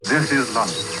This is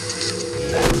London.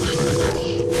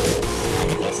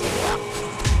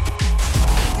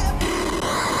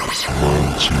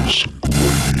 Mantis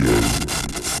Radio.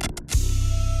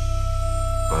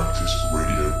 Mantis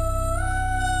Radio.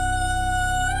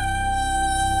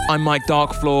 I'm Mike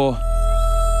Darkfloor,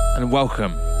 and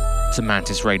welcome to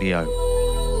Mantis Radio.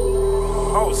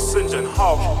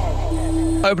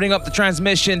 Opening up the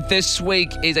transmission this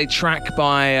week is a track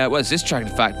by, this track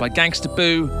in fact, by Gangsta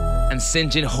Boo and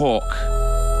Sinjin Hawk.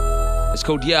 It's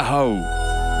called Yahoo.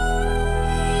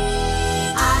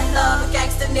 I love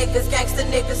gangsta niggas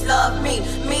love me.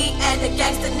 Me and the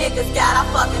gangsta niggas got our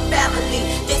fucking family.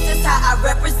 This is how I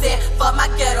represent for my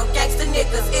ghetto gangsta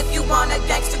niggas. If you want a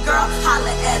gangsta girl,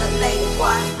 holla at a lady,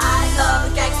 boy. I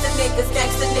love gangsta niggas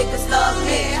love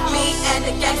me. Me and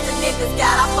the gangsta niggas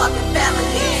got our fucking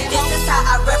family. This is how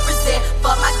I represent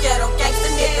for my ghetto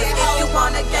gangsta niggas. If you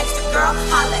want a gangsta girl,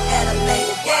 holla at a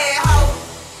lady, boy. Yeah, ho.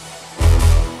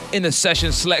 In the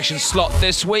session selection slot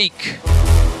this week,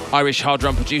 Irish hard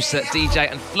drum producer, DJ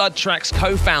and Flood Tracks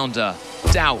co-founder,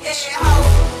 Doubt. This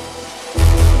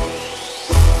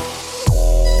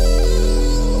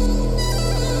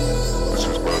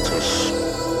is Mantis.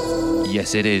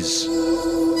 Yes, it is.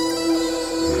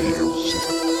 Radio.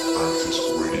 Mantis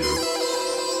Radio.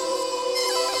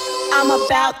 I'm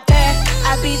about that.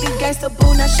 I be the gangsta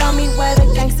boo, now show me where the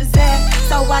gangsters at.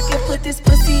 So I can put this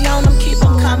pussy on them, keep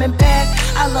them coming back.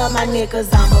 I love my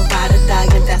niggas, I'm a ride or die,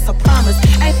 and that's a promise.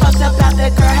 Ain't fucked up out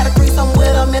that girl, had a threesome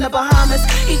with him in the Bahamas.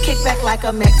 He kicked back like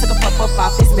a Mac, took a puff up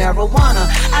off his marijuana.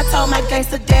 I told my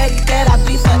gangsta daddy that I'd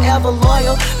be forever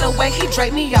loyal. The way he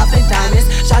draped me off in diamonds,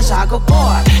 Zsa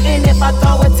Gabor. And if I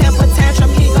throw a temper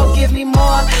tantrum, he gon' give me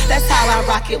more. That's how I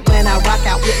rock it when I rock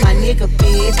out with my nigga,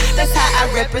 bitch. That's how I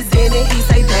represent it, he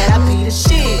say that I be the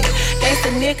shit.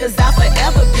 Gangsta niggas, I'll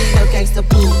forever be your gangsta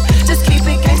boo. Just keep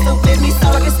it gangsta with me so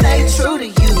I can stay true to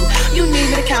you. You need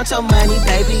me to count your money,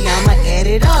 baby, I'ma add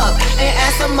it up. And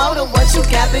add some more to what you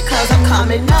got because I'm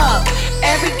coming up.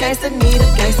 Every gangsta need a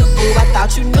gangsta boo, I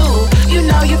thought you knew. You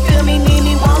know you feel me, need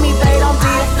me, want me, they don't be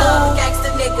a fool.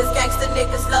 Gangsta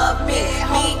niggas love me.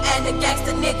 Me and the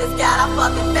gangsta niggas got our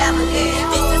fucking family.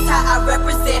 This is how I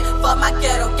represent for my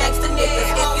ghetto gangsta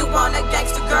niggas. If you want a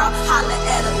gangsta girl, holla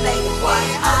at a lady, boy.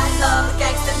 I love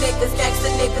gangsta niggas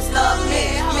love me.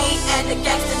 Me and the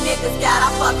gangsta niggas got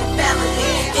our fucking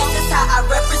family. This is how I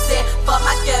represent for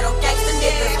my ghetto gangsta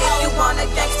niggas. If you want a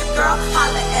gangsta girl,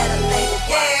 holla at a lady,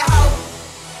 boy. Yeah, ho.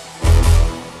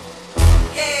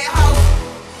 Yeah, ho.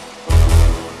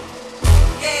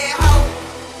 Yeah, ho.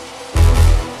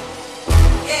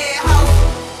 Yeah, ho.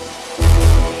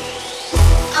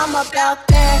 I'm about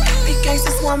that. The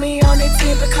gangsters want me on their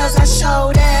team because I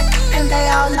show that. And they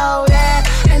all know that.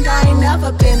 And I ain't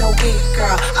never been a weak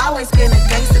girl. Always been a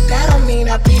gangster. That don't mean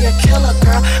I be a killer,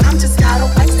 girl. I'm just not a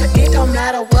waster. It don't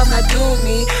matter what my dude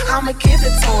need. I'ma give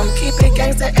it to him. Keep it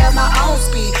gangster at my own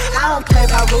speed. I don't play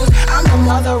by rules. I'm the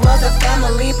mother of the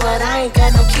family, but I ain't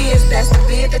got no kids. That's the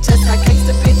bid that just like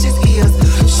gangster bitches is.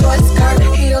 Short skirt,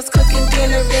 heels, cooking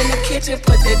dinner in the kitchen.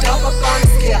 Put the dope up on the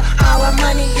scale. Our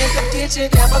money is a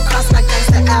digit. Never cross my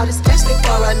gangster out, especially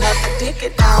for another dick.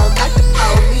 And I don't like the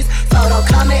police, so don't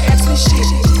come and ask me shit.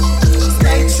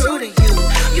 Stay true to you.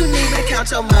 You need me to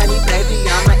count your money, baby,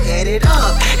 I'ma add it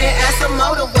up. And add some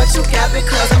more to what you got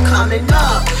because I'm coming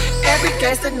up. Every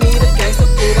gangster need a gangster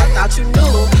food, I thought you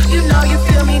knew. You know you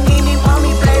feel me, need me, want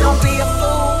me, babe, don't be a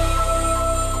fool.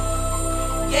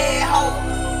 Yeah, ho.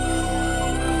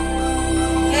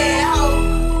 Yeah, ho.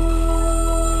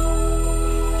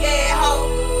 Yeah, ho.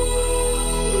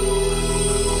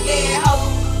 Yeah, ho.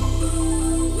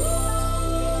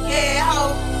 Yeah, ho.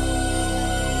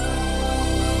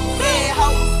 Yeah, ho.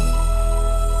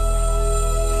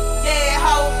 Yeah,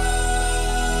 ho.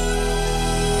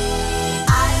 I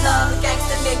love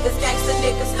gangsta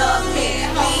niggas love me.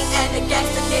 Me and the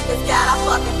gangsta niggas got our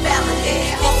fucking family.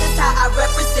 This is how I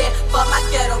represent for my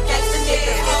ghetto gangsta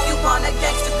niggas. If you want a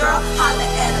gangsta girl, holla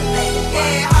at a lady.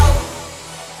 Yeah, ho.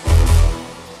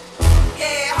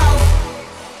 Yeah, ho.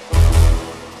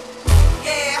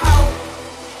 Yeah, ho.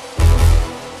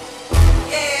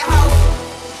 Yeah, ho.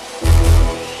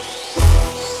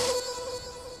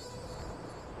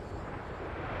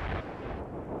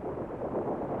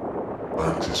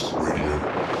 Mantis Radio.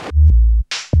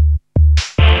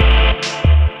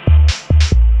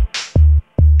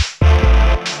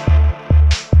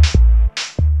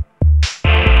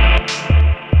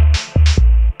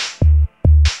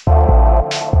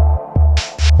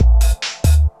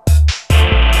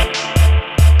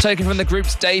 Taken from the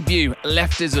group's debut,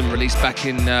 Leftism, released back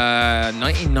in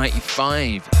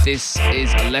 1995. This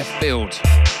is Left Field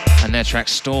and their track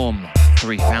Storm.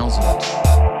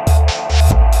 3000.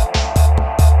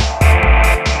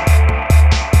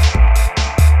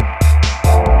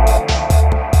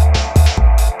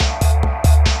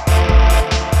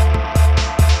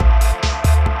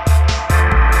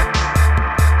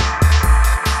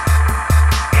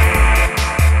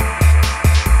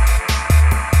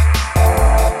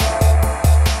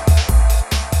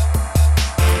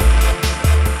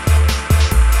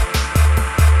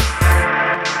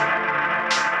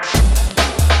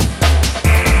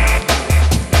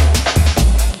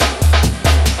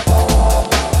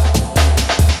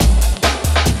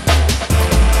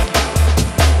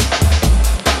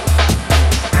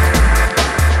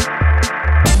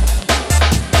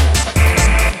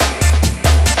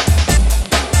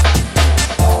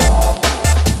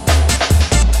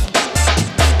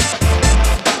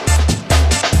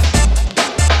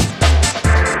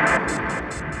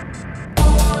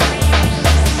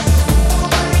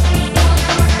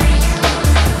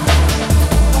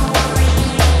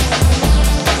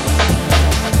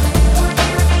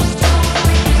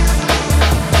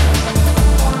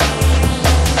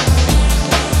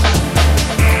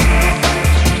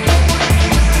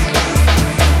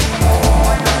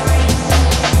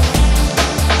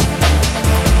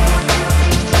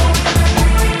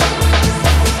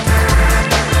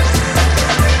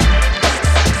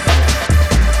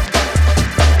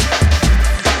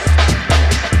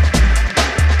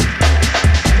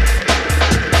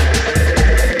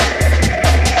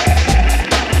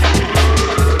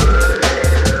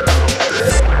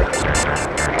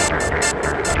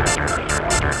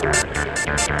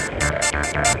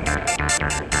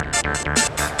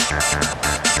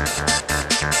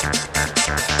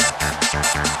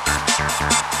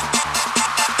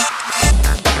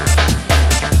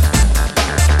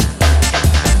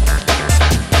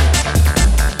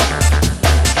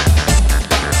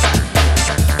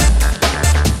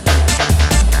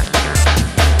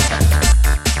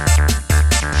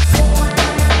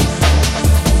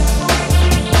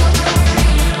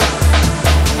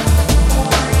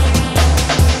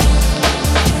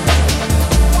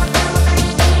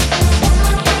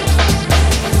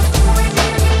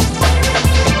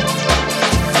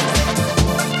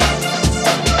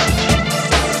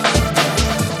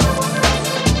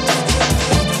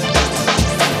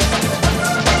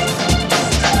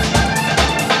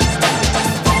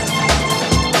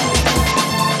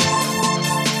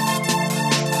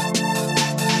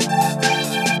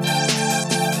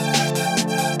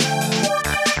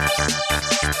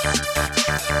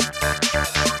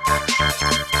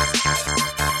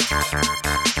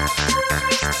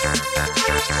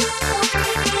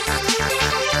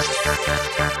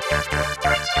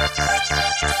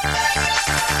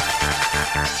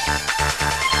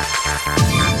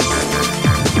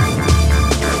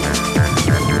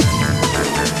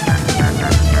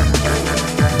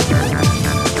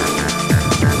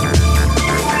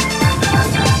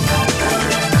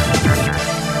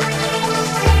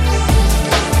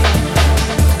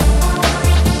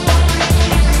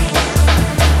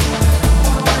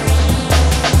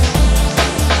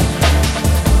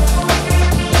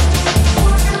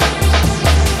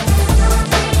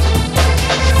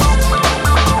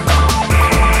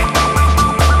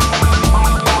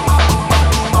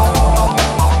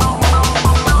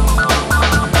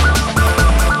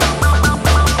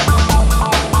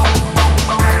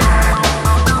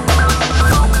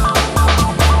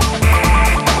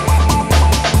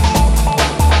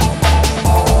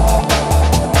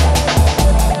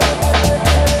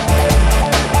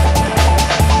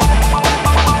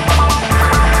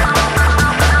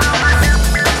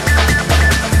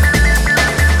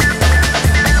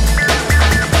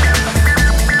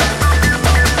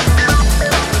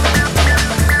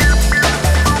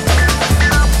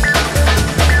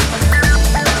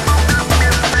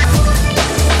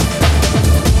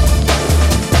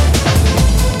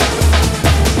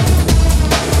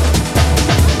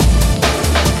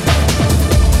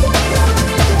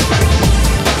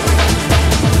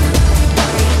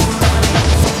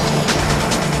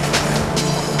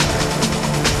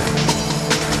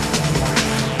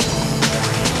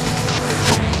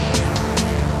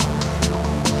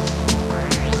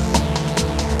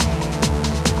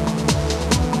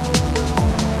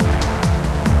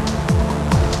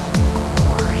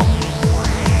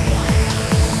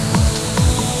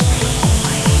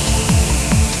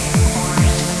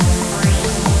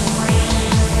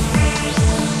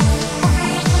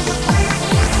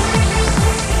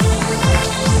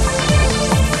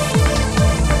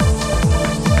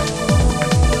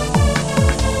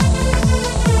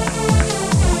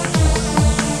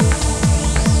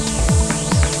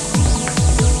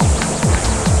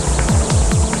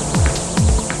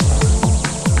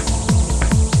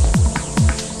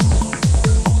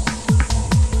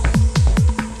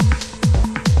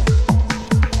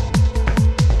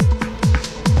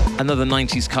 Another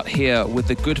 90s cut here with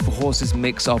the Good for Horses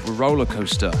mix of Roller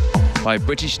Coaster by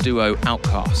British duo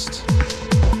Outkast.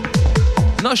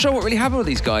 Not sure what really happened with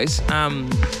these guys.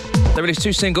 They released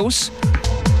 2 singles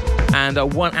and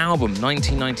one album,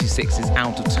 1996's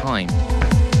Out of Time.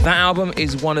 That album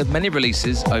is one of many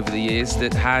releases over the years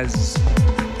that has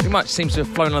pretty much seems to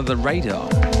have flown under the radar.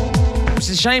 Which is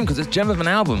a shame because it's a gem of an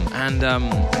album. And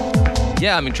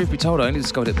yeah, I mean, truth be told, I only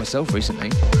discovered it myself recently.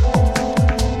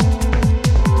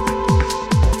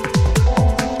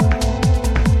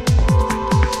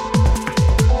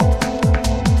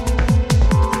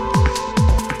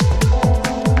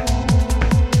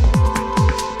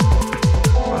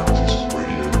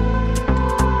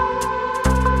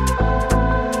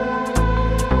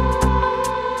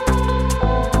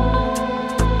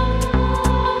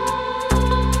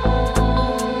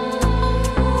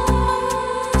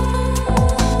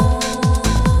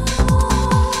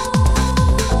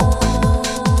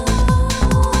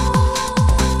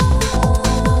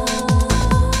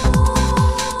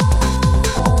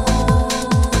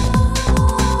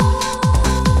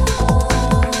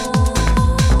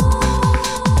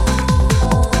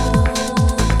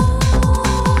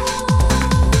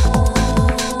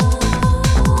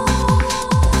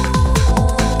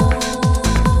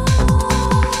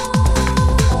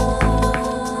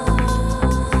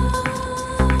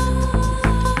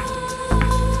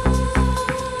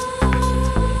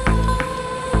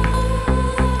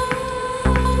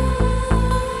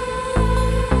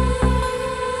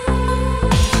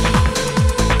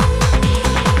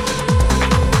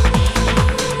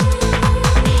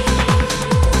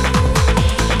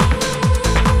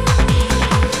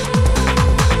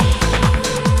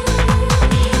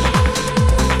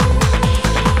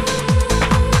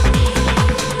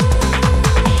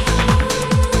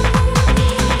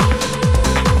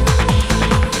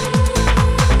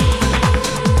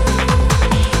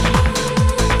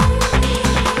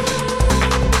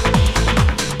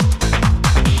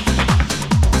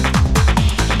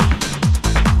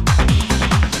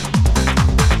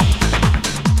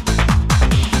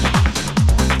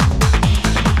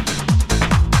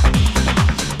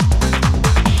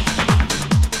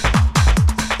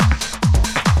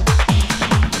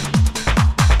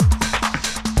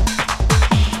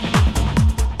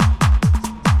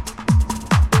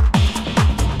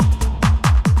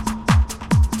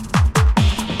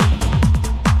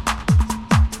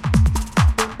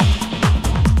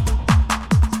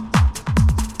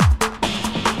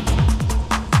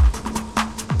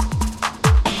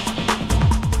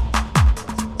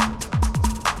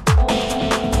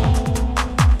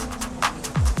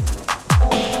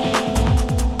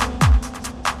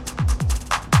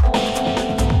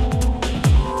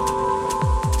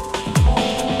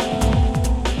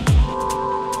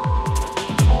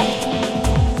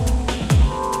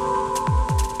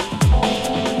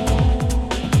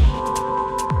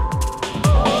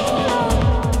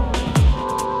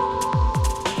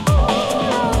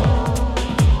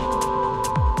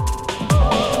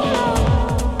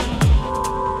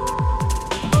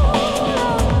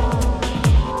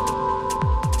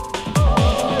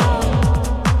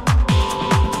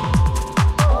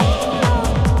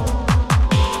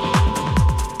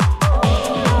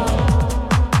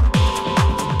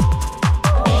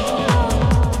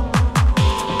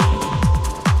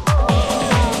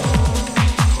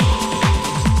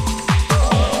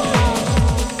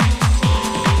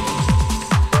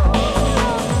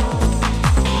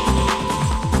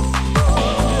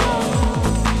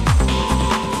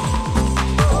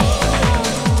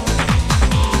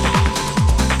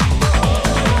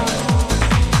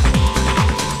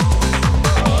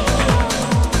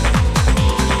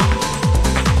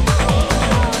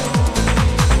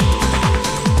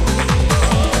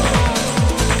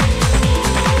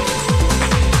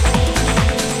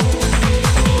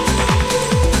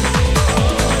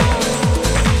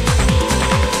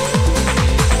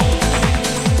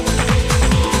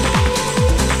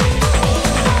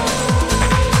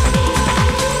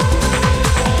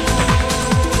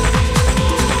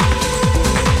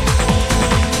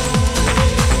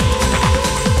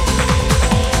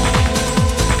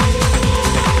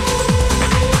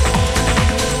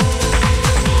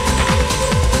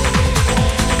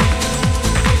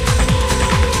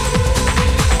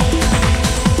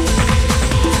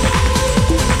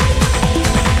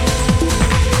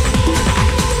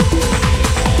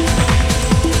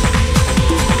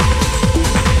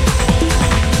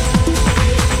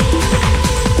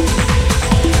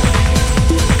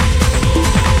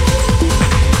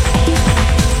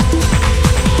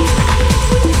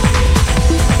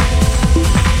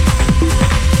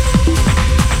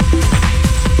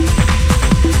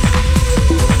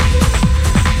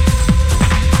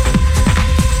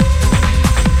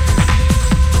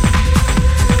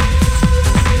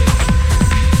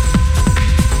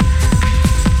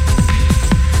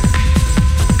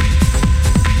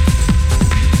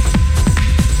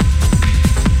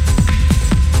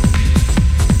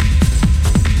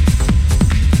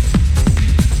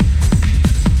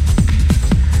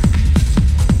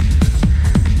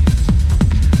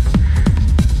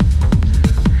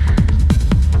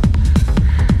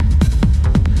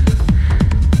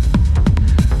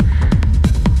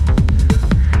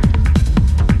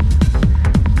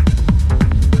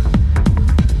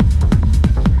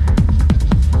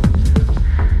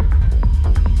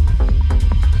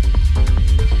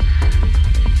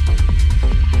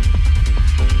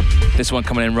 This one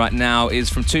coming in right now is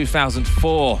from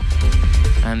 2004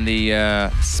 and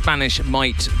the Spanish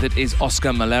mite that is Oscar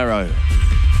Malero.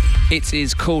 It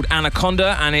is called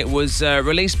Anaconda and it was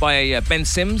released by Ben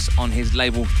Sims on his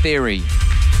label Theory.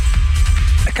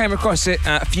 I came across it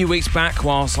a few weeks back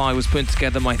whilst I was putting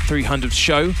together my 300th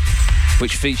show,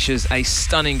 which features a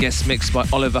stunning guest mix by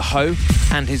Oliver Ho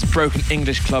and his Broken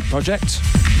English Club project.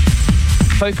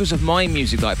 Focus of my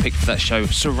music that I picked for that show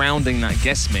surrounding that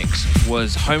guest mix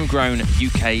was homegrown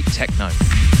UK techno.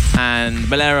 And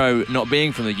Malero not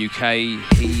being from the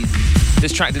UK,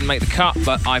 this track didn't make the cut,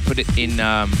 but I put it in,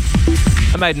 I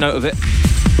made note of it,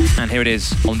 and here it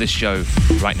is on this show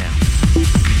right now.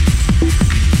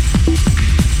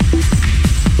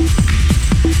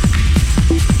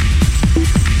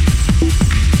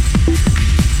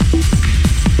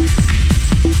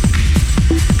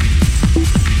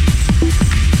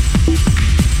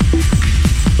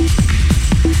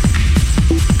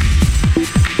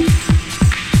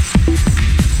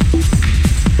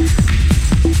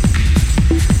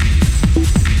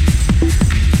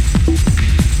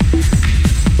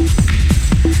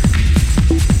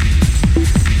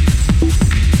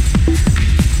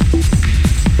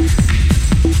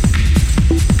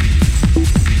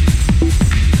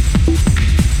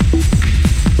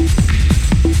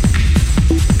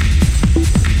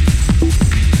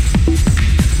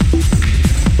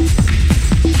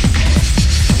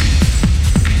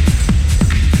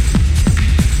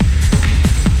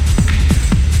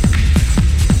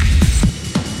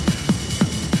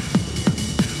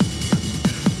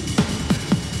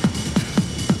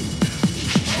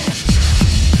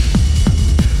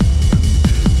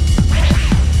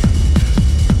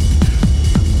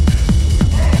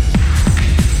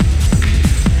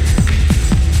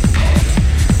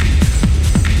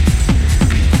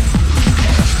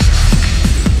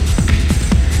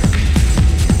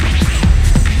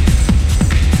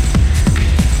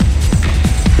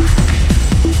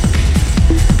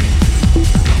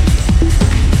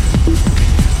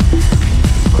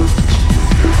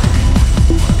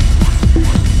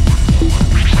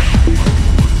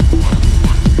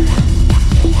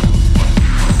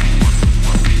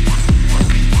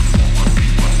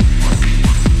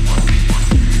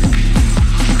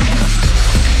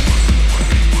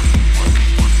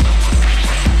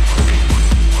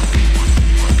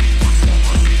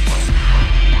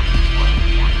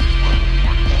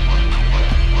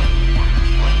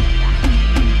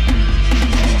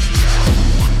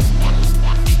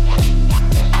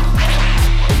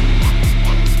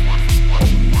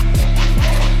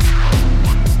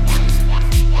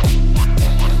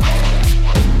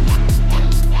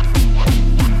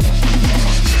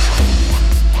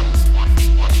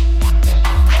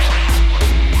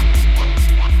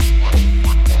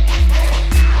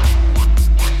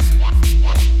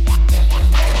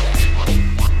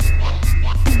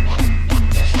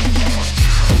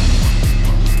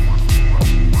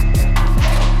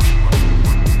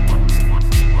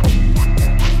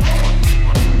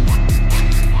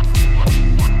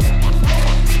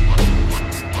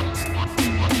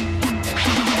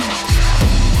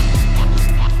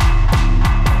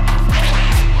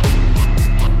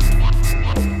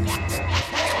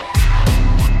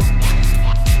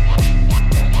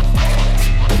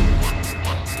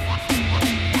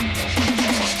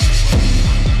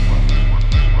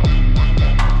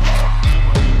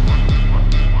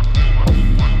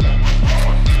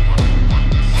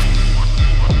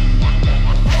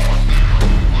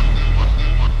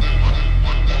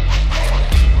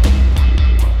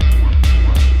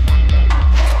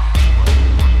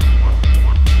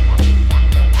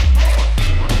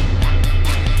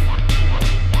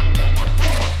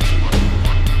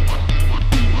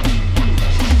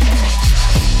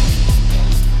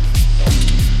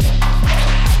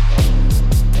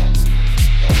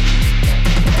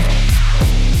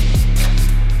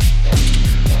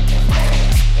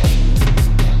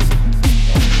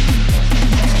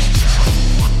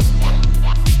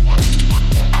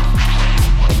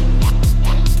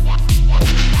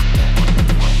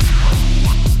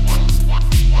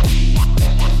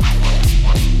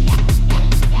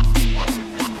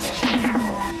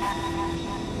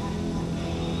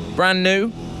 brand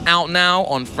new, out now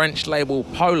on French label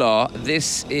Polar.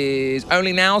 This is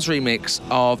Only Now's remix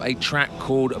of a track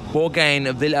called Bourgain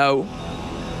Villot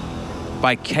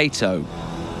by Kato.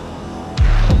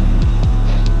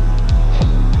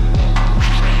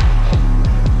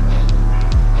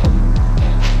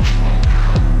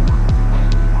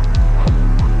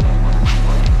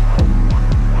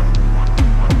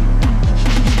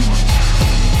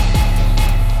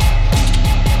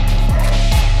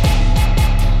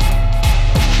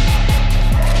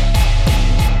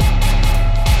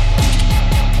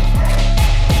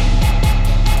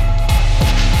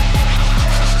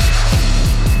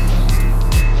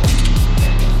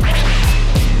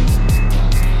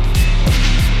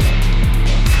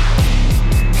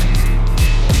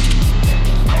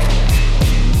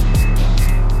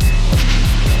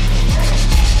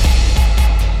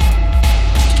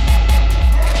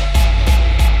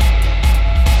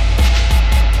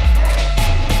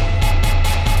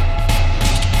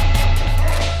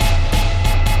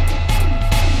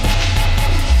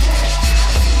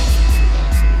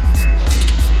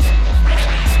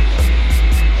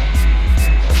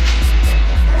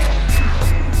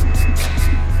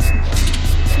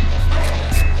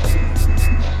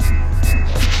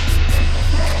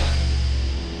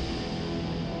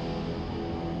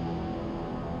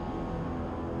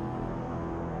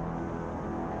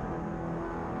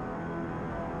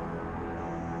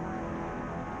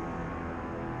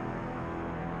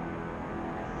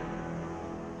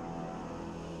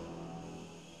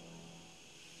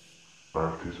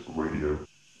 Mantis Radio.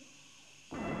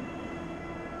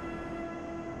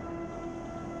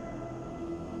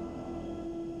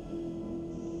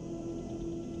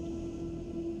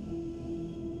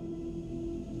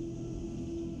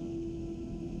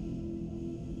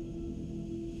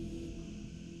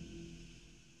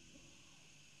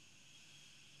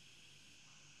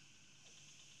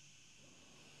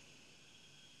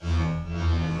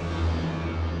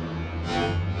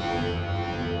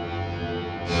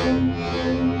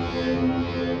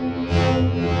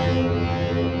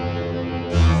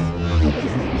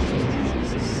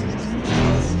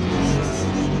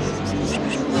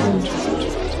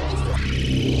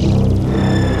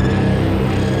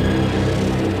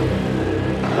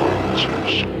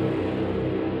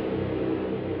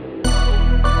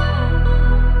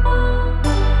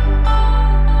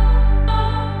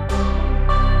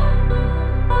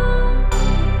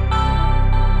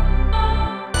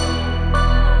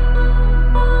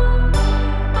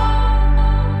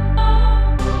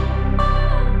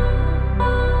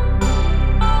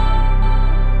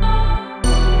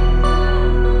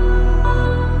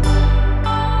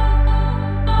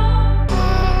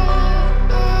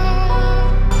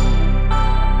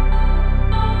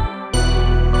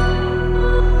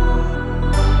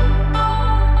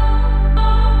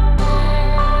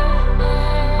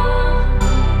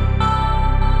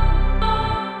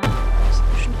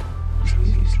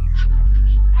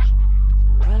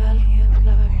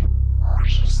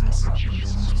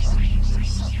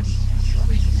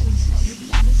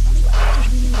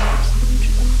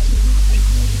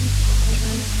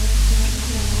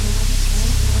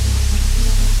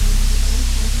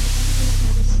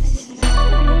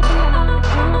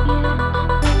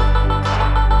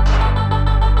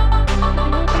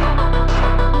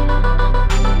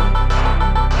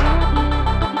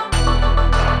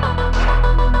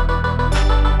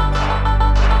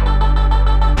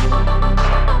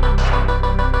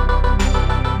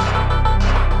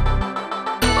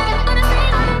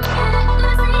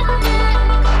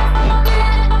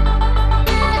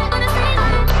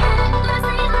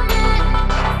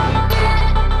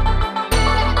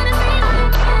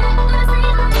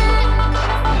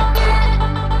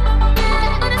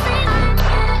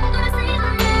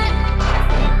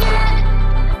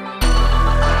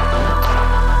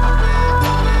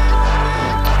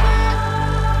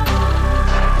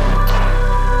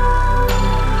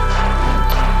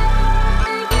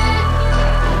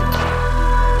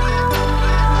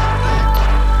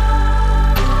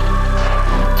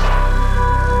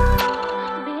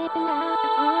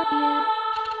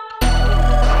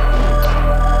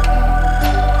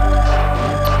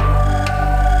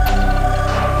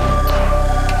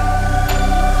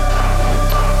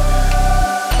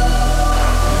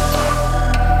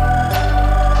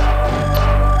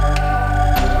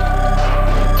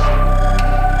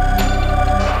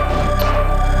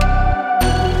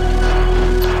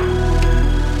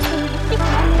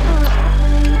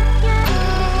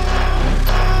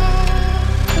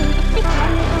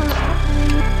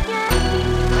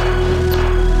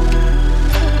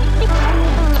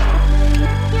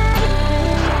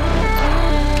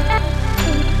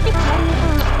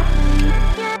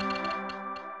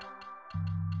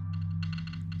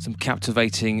 Some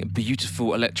captivating,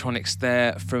 beautiful electronics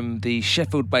there from the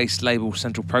Sheffield-based label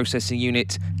Central Processing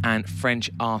Unit and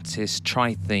French artist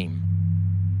Tritheme.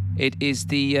 It is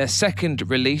the second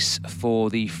release for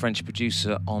the French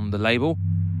producer on the label.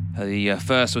 The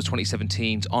first was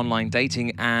 2017's Online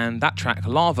Dating, and that track,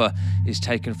 Lava, is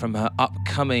taken from her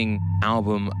upcoming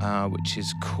album, which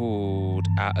is called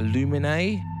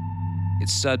Illumine.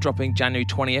 It's dropping January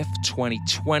 20th,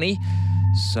 2020,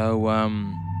 so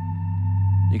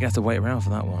you're going to have to wait around for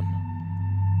that one.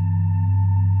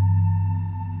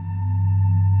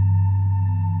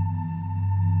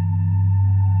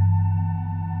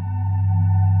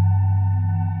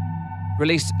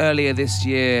 Released earlier this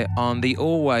year on the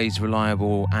always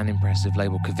reliable and impressive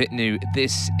label Kvitnu,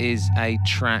 this is a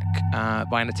track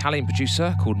by an Italian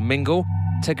producer called Mingle,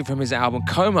 taken from his album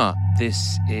Coma.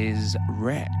 This is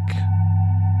Wreck.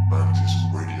 Mantis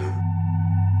Radio.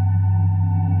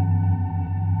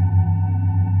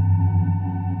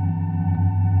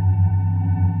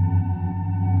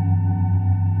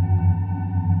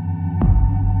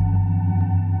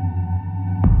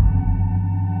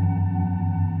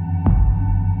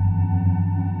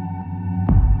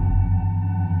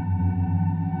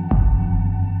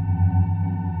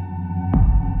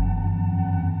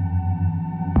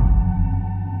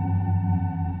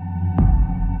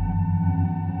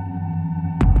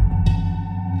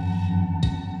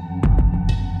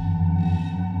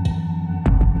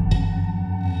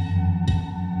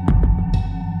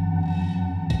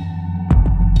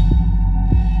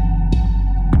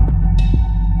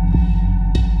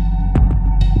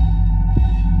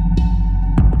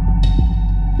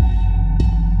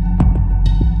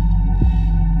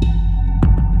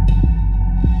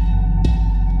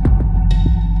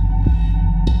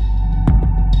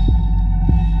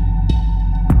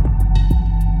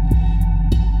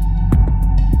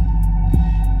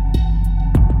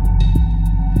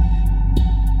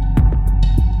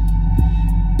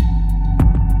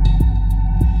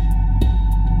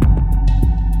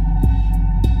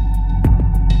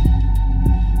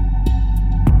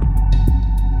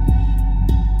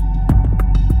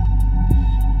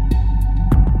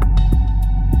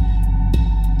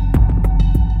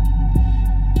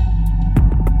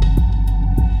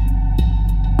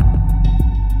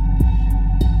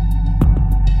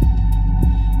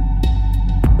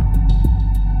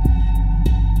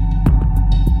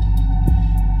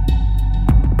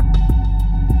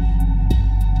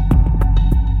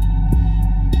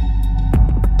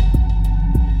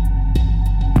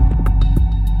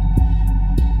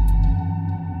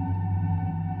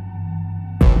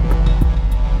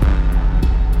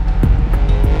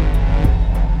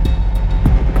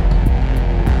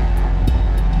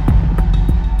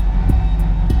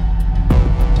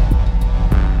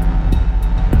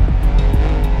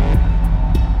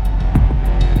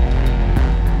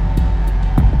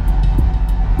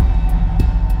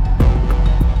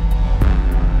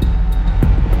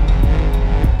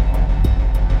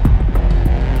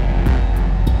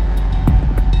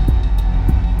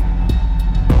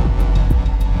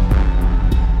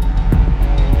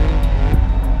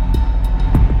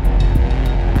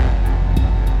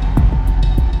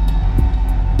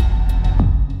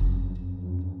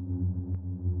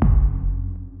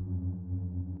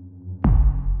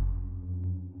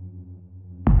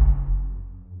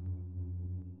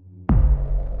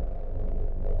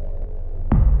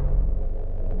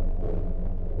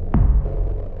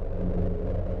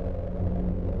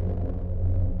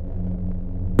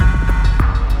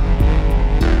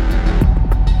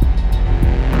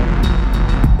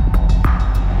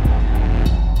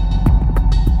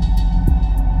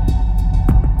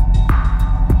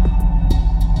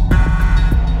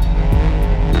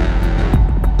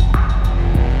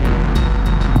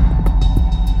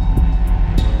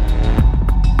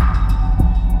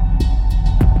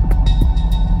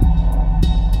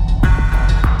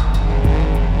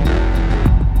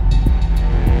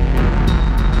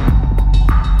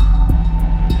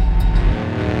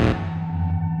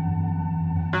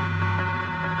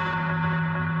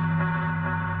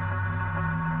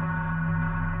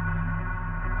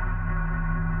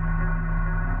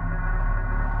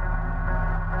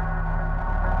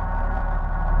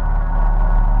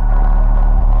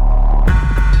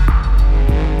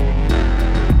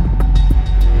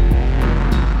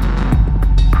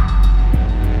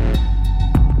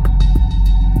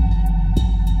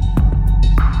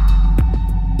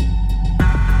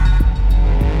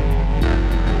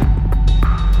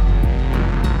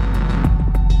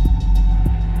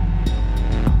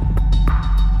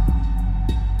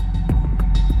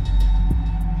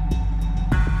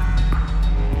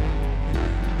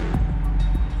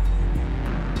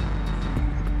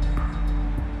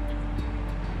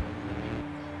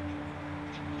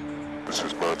 This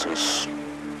is Mantis.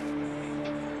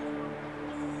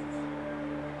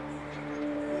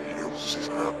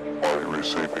 Are you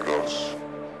receiving us?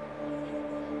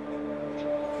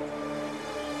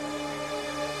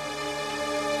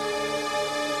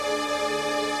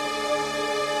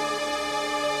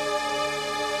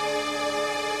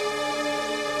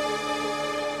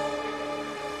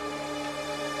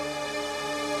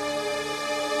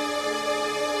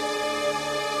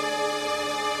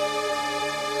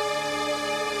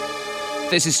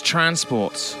 This is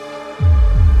Transport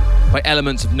by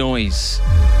Elements of Noise,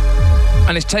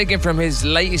 and it's taken from his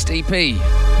latest EP,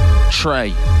 Trey.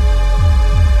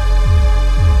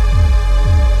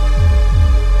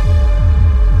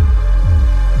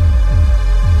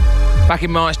 Back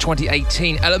in March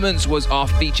 2018, Elements was our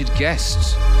featured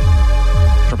guest,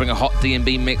 dropping a hot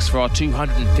D&B mix for our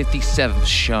 257th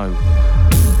show.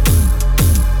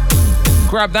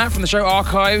 Grab that from the show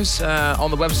archives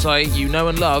on the website you know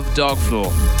and love, Dark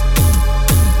Floor.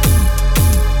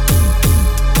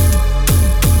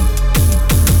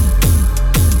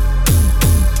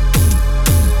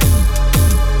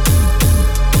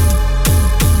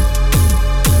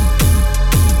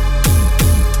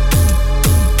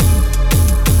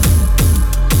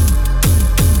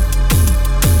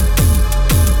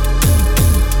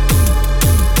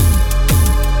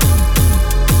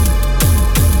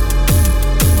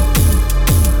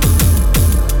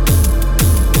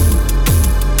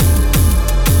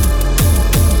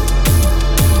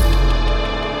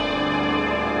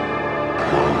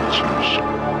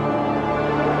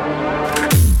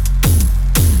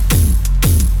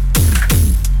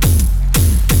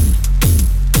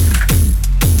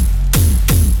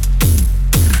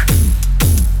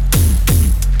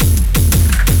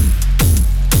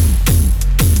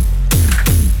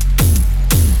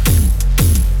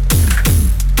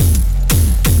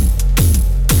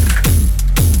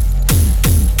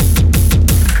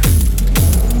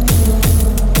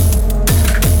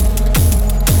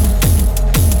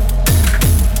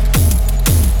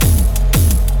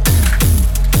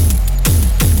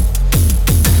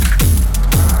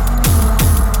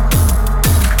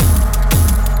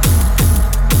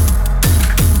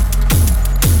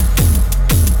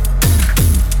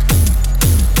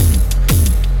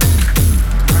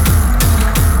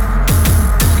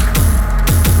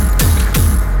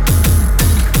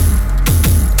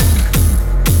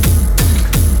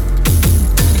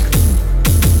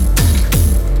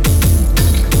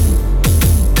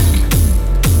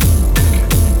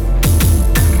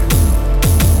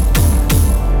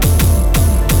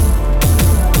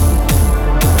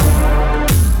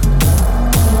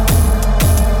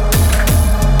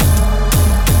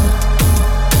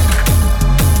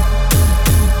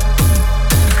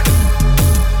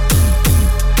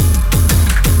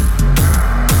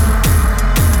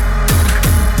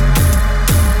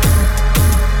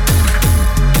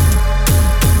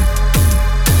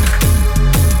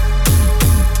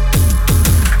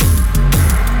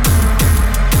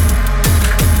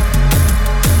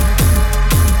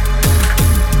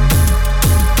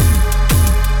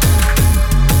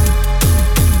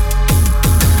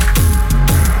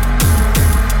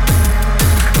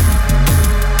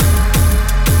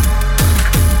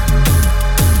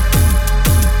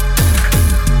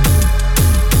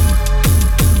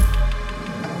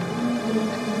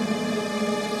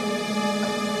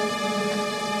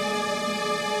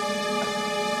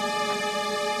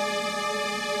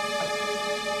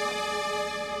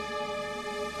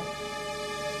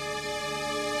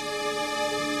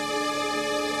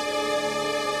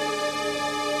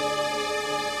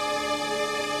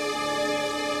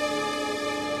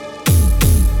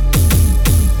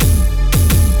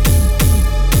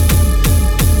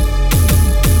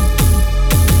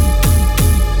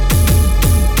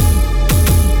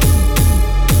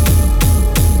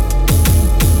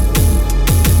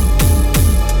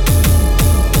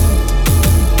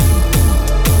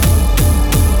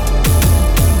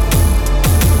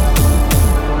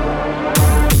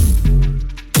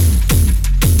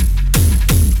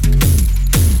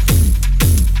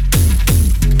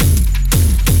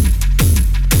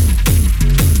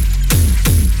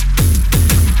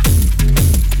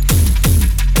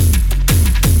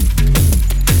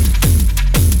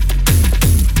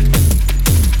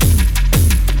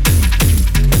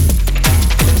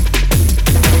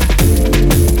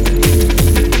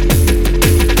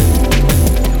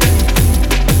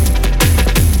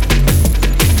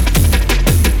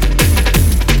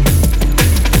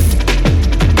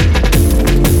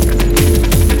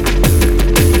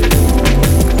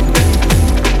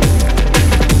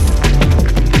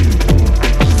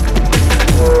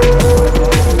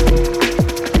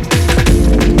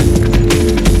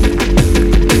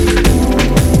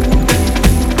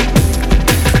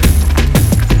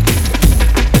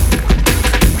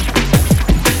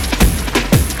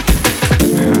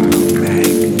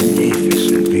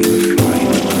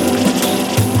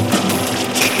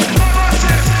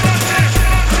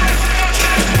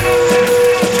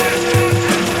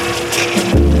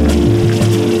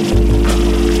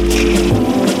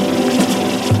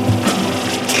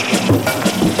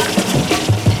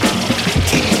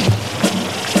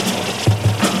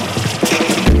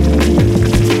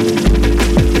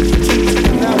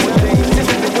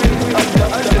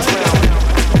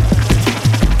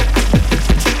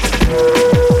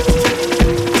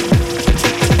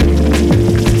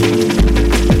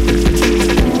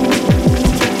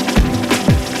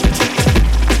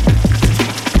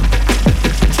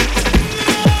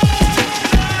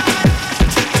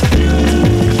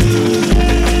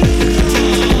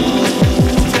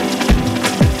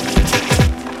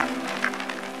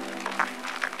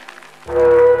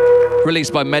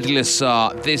 released by Medular.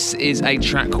 This is a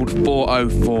track called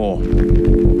 404.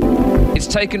 It's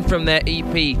taken from their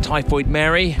EP Typhoid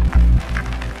Mary,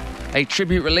 a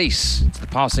tribute release to the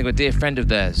passing of a dear friend of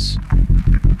theirs,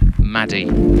 Maddie.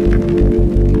 Nowadays,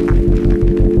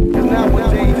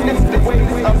 it's the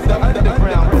ways of the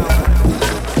underground.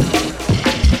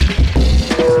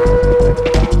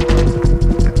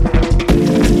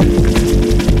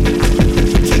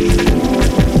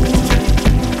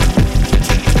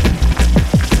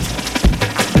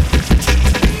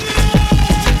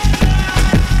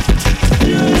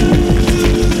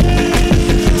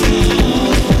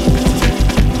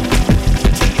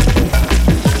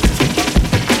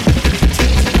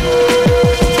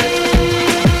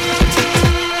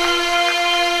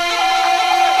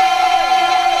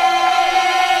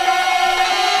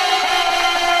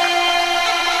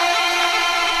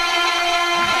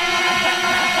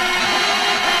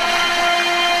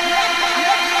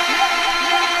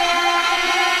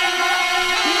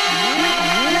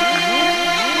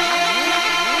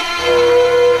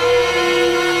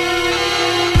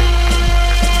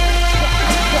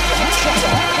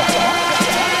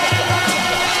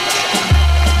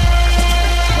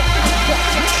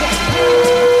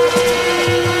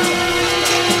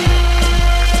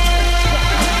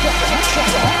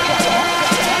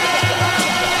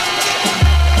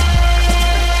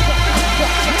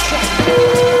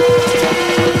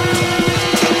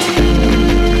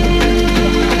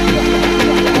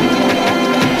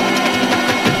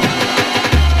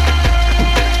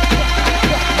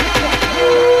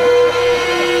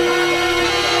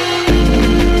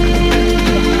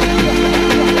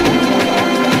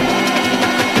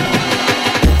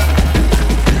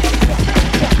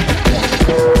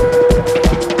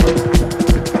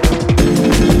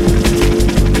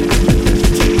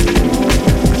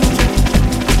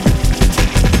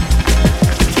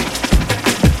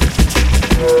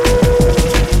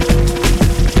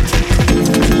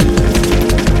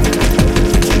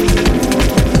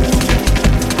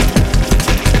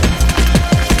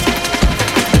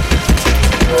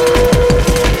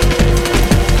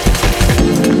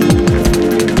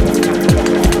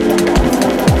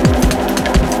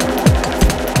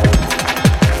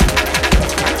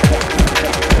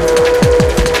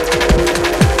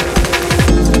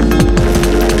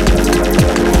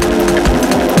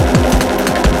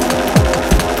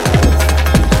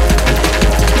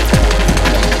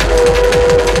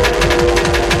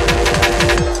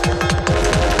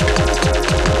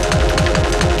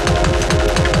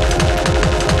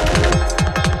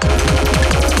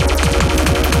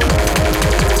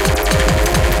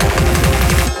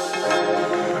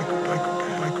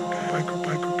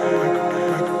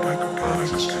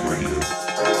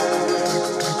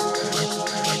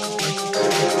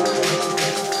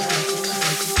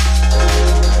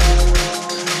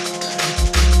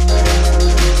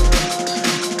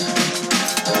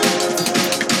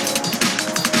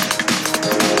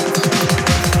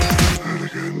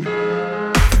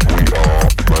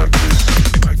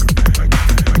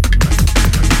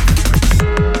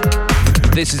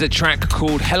 This is a track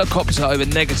called Helicopter Over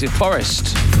Negative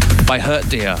Forest by Hurt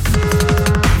Deer.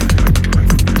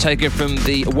 Taken from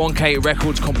the 1K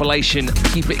Records compilation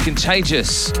Keep It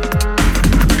Contagious.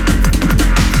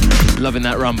 Loving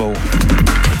that rumble.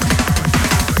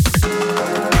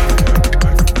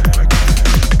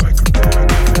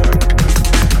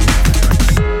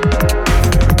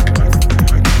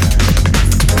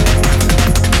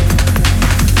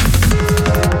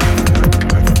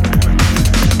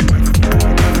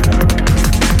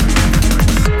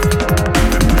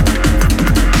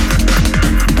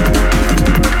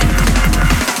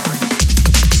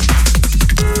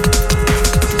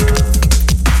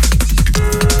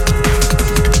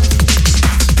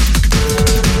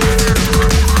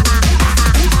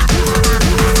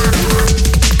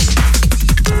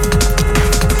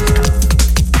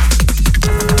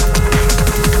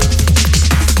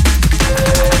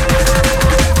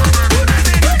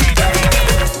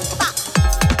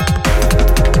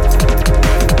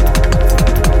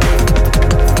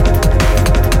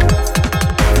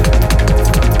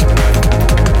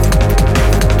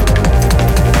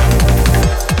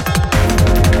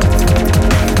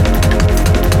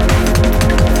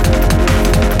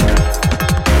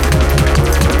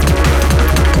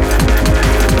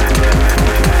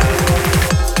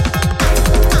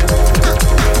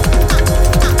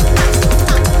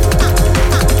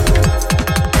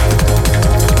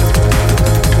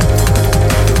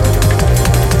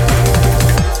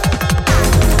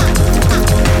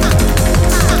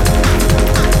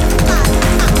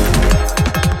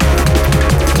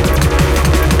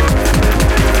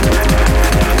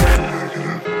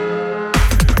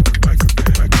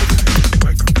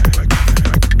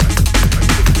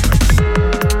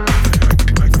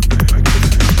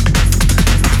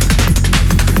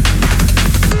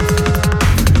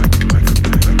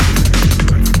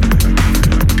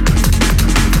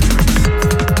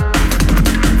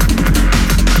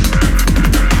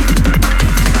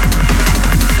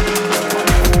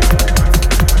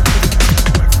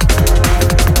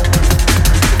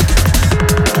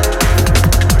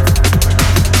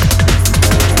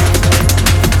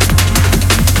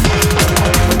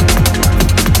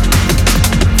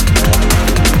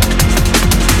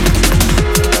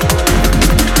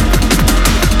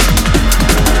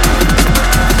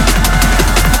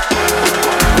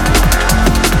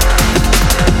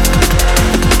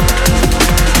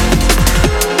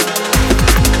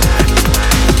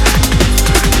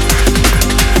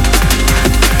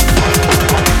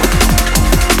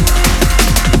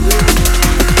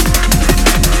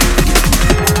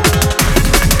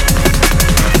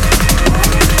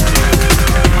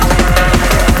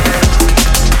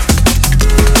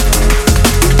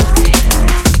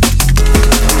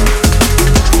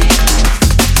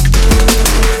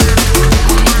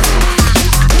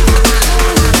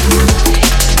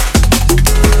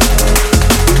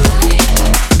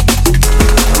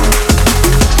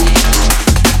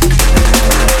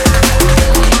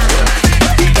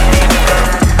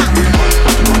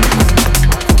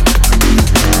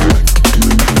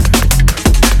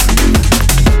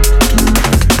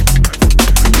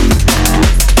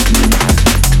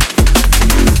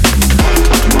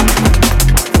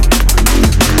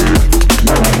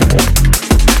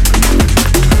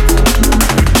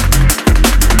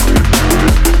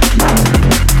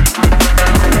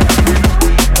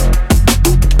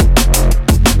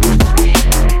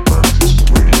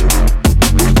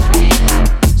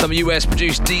 US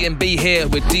produced D&B here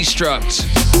with Destruct.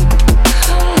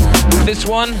 This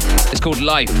one is called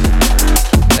Life.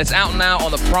 It's out now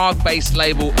on the Prague-based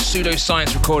label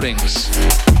Pseudoscience Recordings,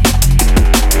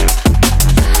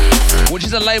 which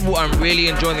is a label I'm really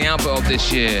enjoying the output of this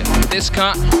year. This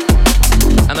cut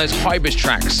and those hybrid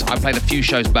tracks I played a few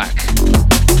shows back.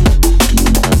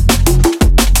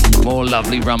 More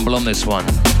lovely rumble on this one.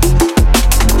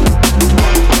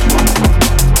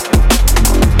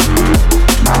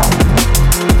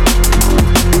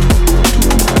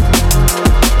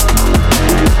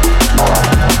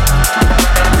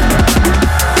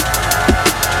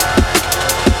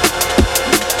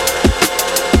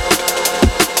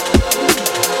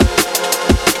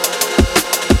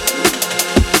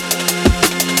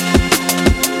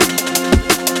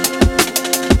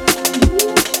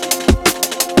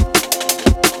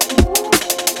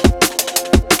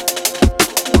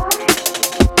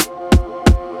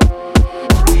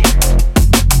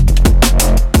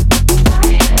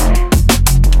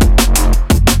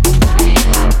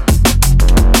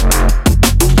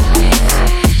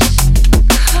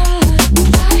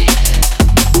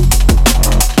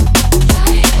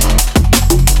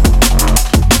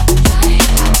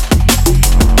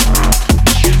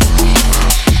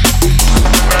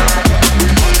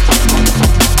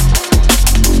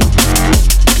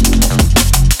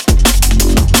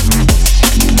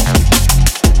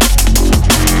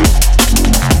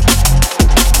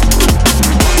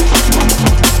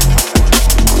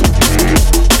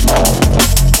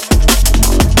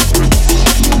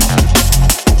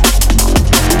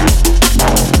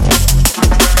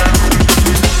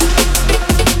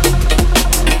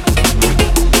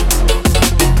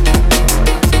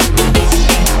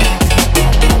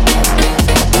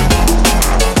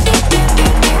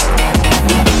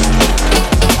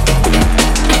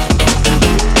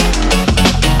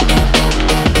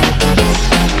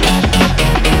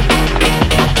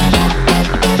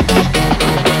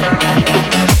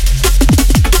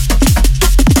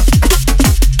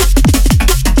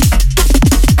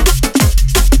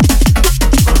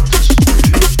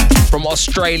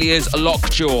 Australia's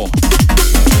Lockjaw.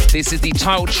 This is the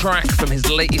title track from his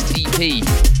latest EP,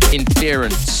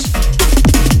 Inference.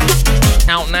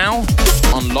 Out now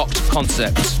on Locked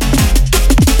Concept.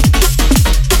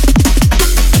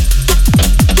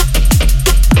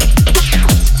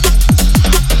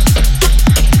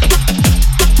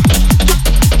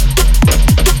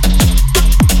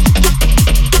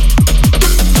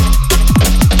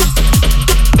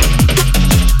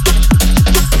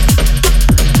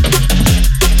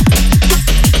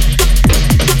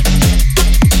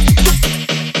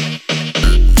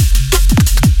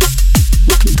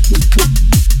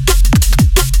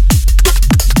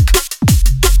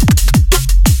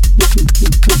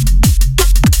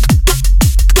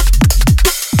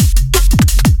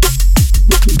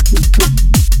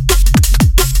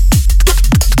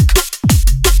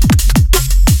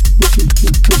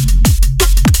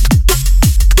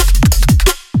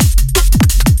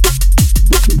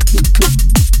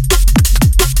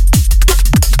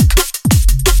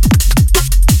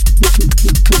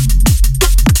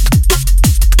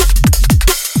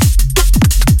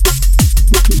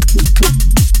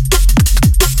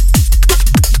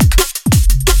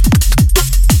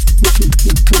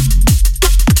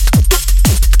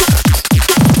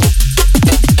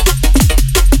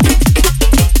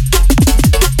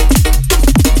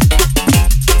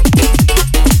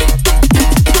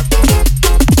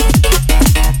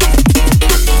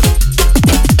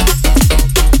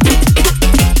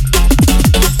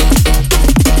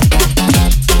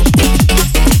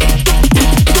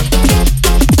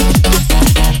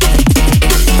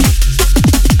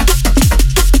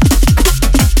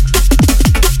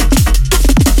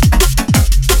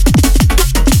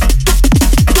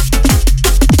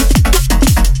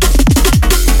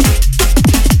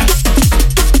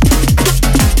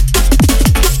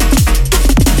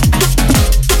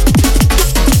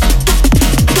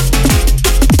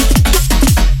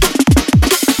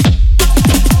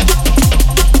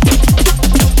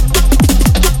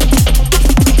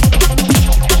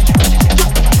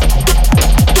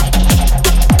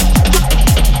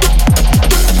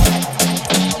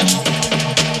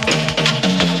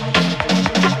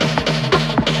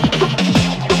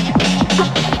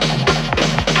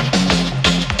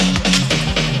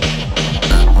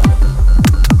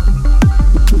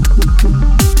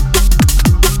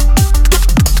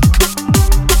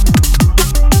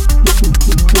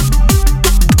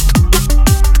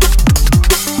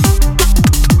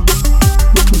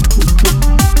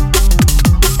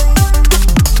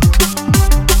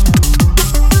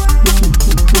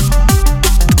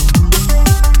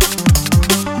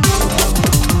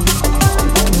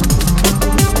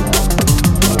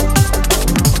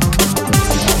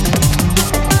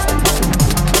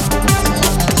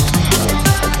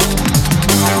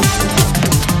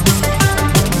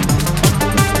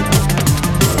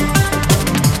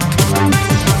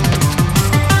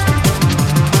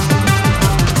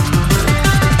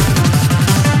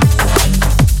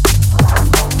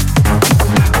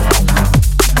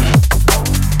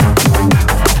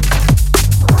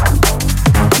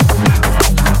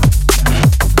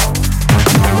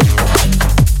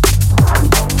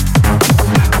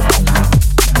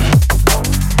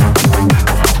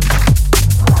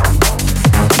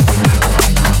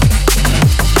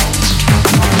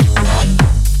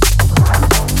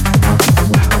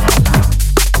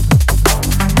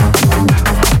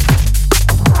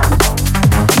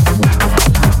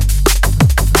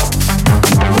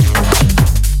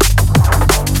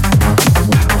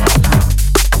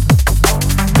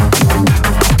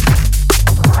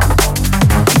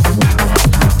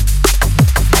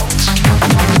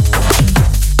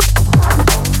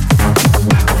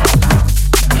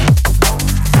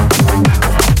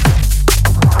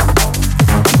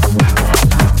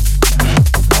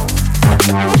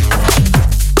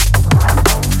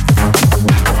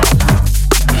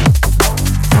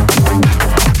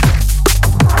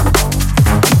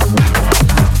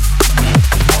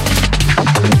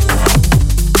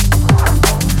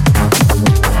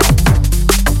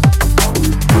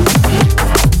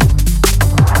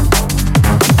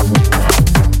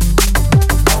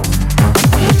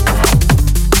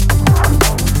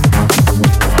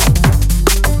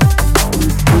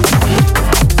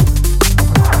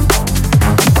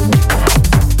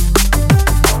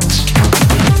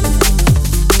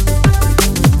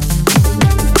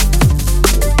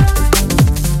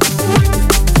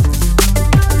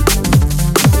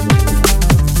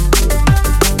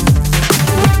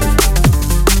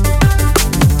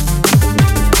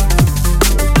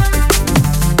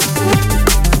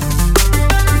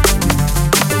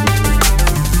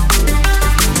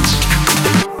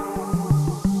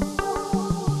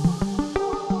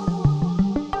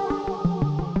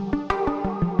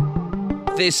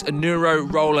 this neuro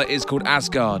roller is called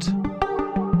Asgard.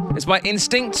 It's by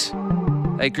Instinct,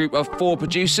 a group of 4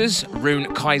 producers,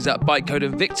 Rune, Kaiser, Bytecode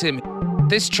and Victim.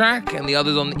 This track and the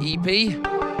others on the EP,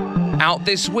 out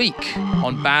this week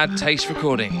on Bad Taste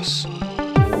Recordings.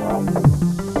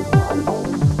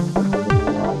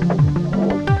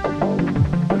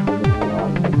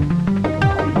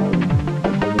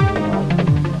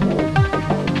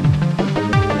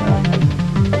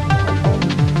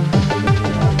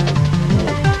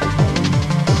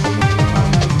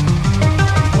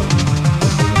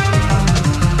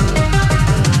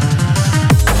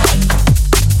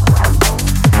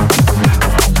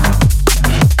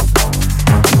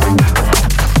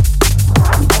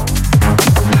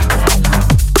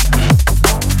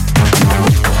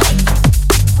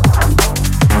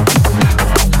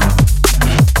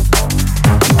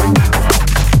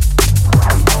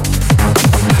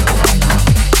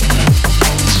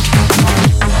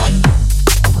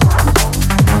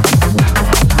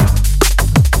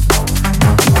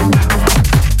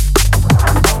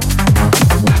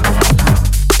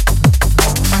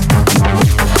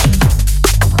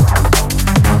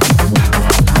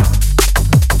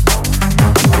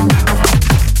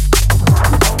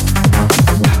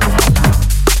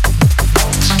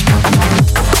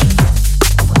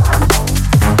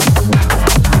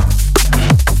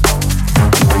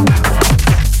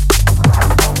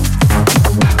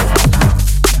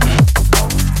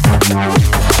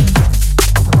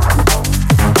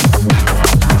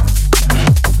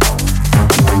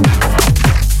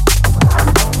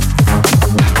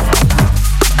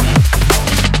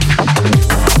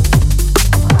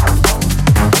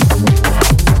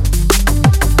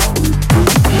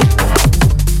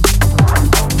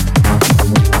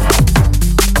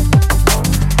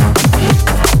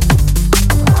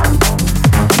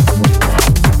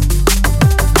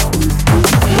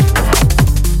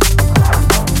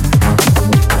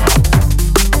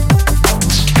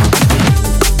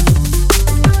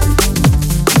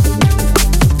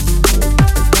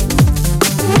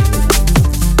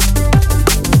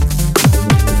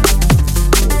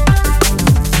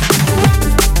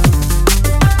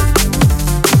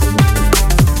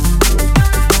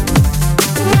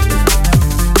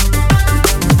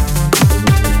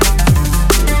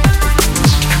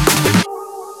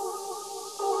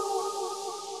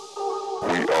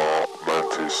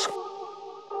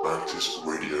 Mantis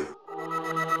Radio.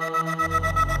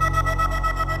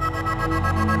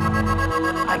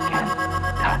 I can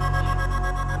touch,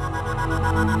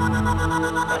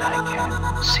 but I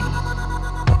can see.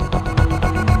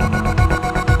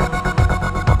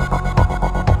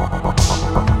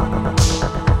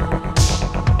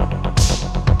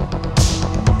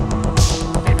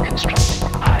 They've constructed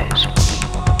eyes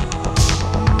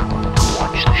to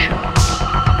watch the show.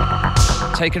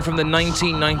 Taken from the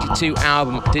 1992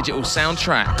 album Digital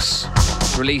Soundtracks,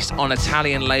 released on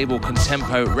Italian label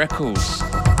Contempo Records.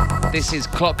 This is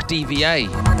Clock DVA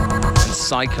and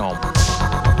Psycom.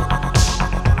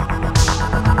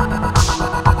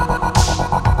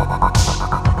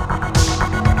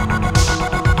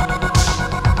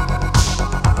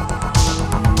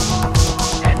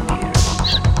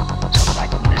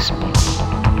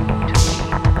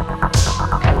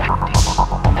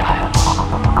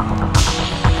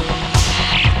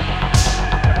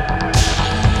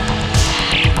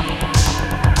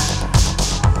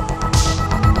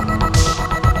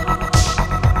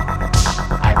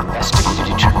 I've invested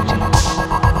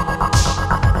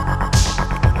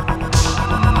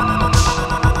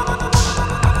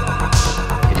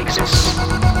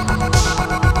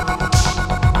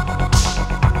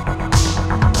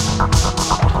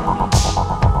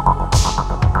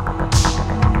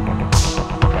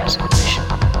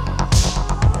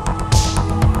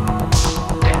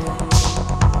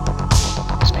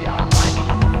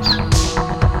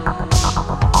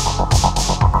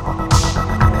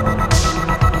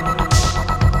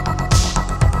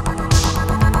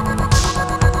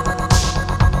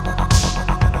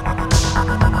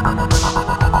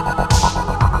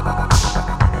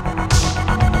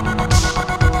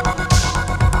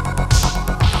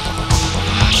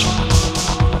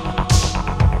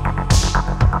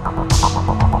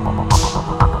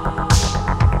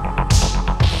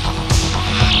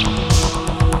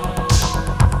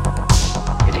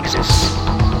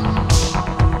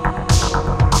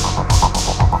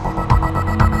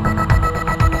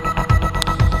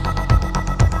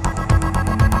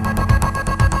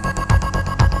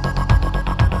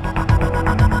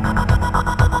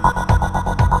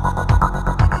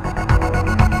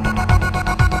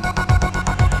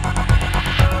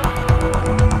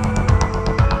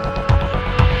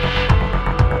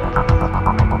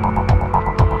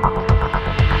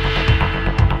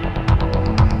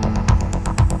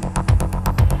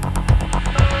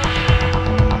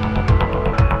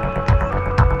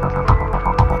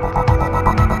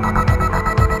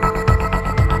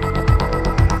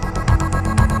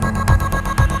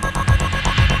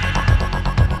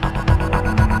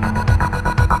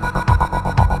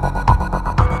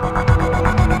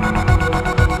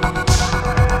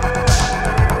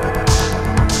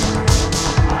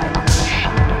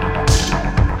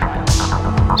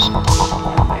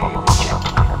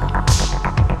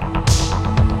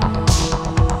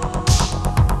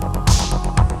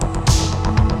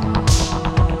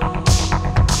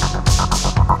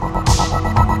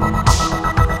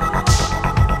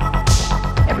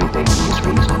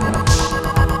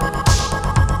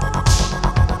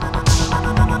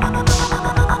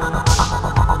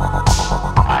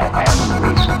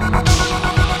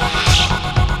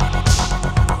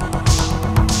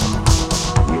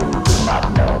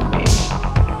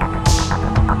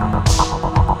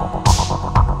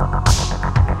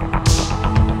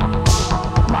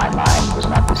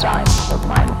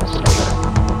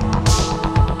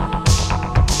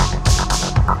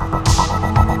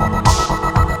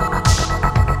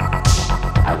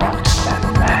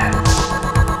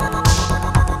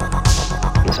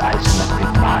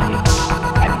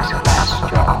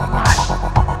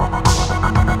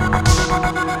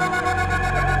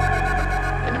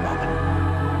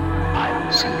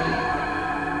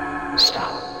simply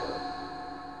stop.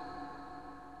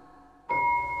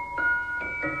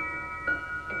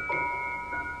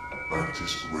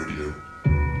 Mantis Radio.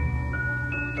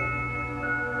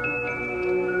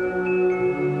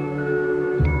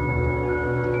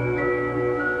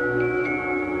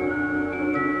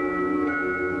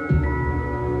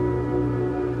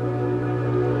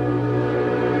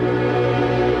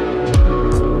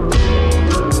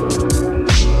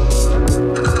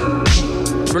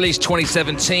 Released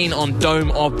 2017 on Dome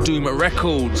of Doom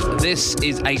Records. This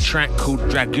is a track called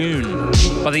Dragoon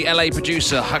by the LA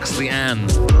producer Huxley Ann.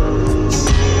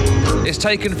 It's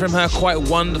taken from her quite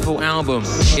wonderful album,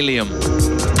 Ilium.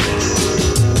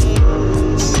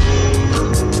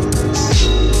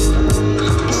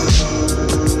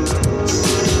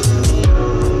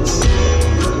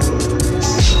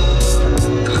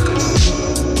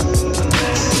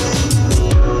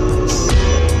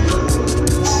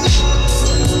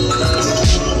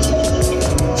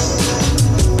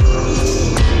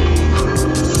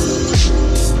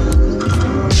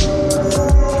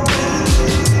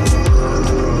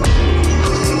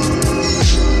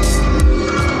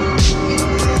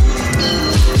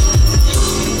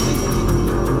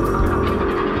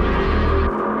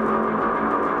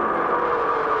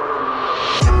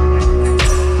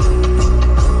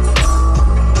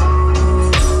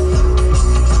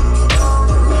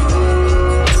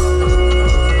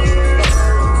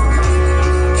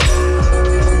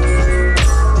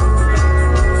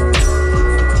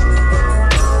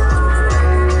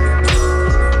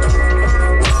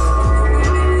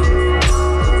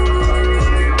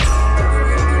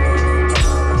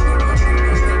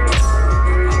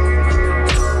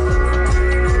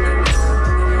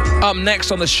 Up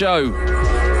next on the show,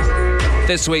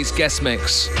 this week's guest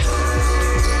mix.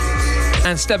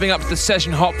 And stepping up to the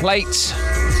session hot plate,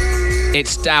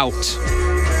 it's Doubt.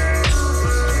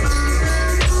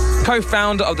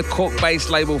 Co-founder of the Cork-based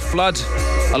label Flood,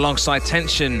 alongside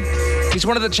Tension, he's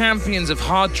one of the champions of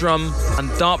hard drum and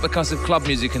dark percussive club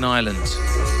music in Ireland.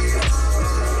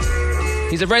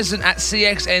 He's a resident at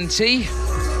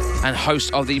CXNT and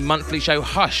host of the monthly show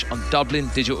Hush on Dublin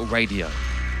Digital Radio.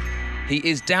 He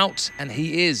is Doubt, and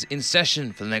he is in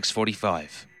session for the next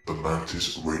 45. The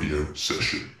Mantis Radio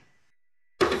Session.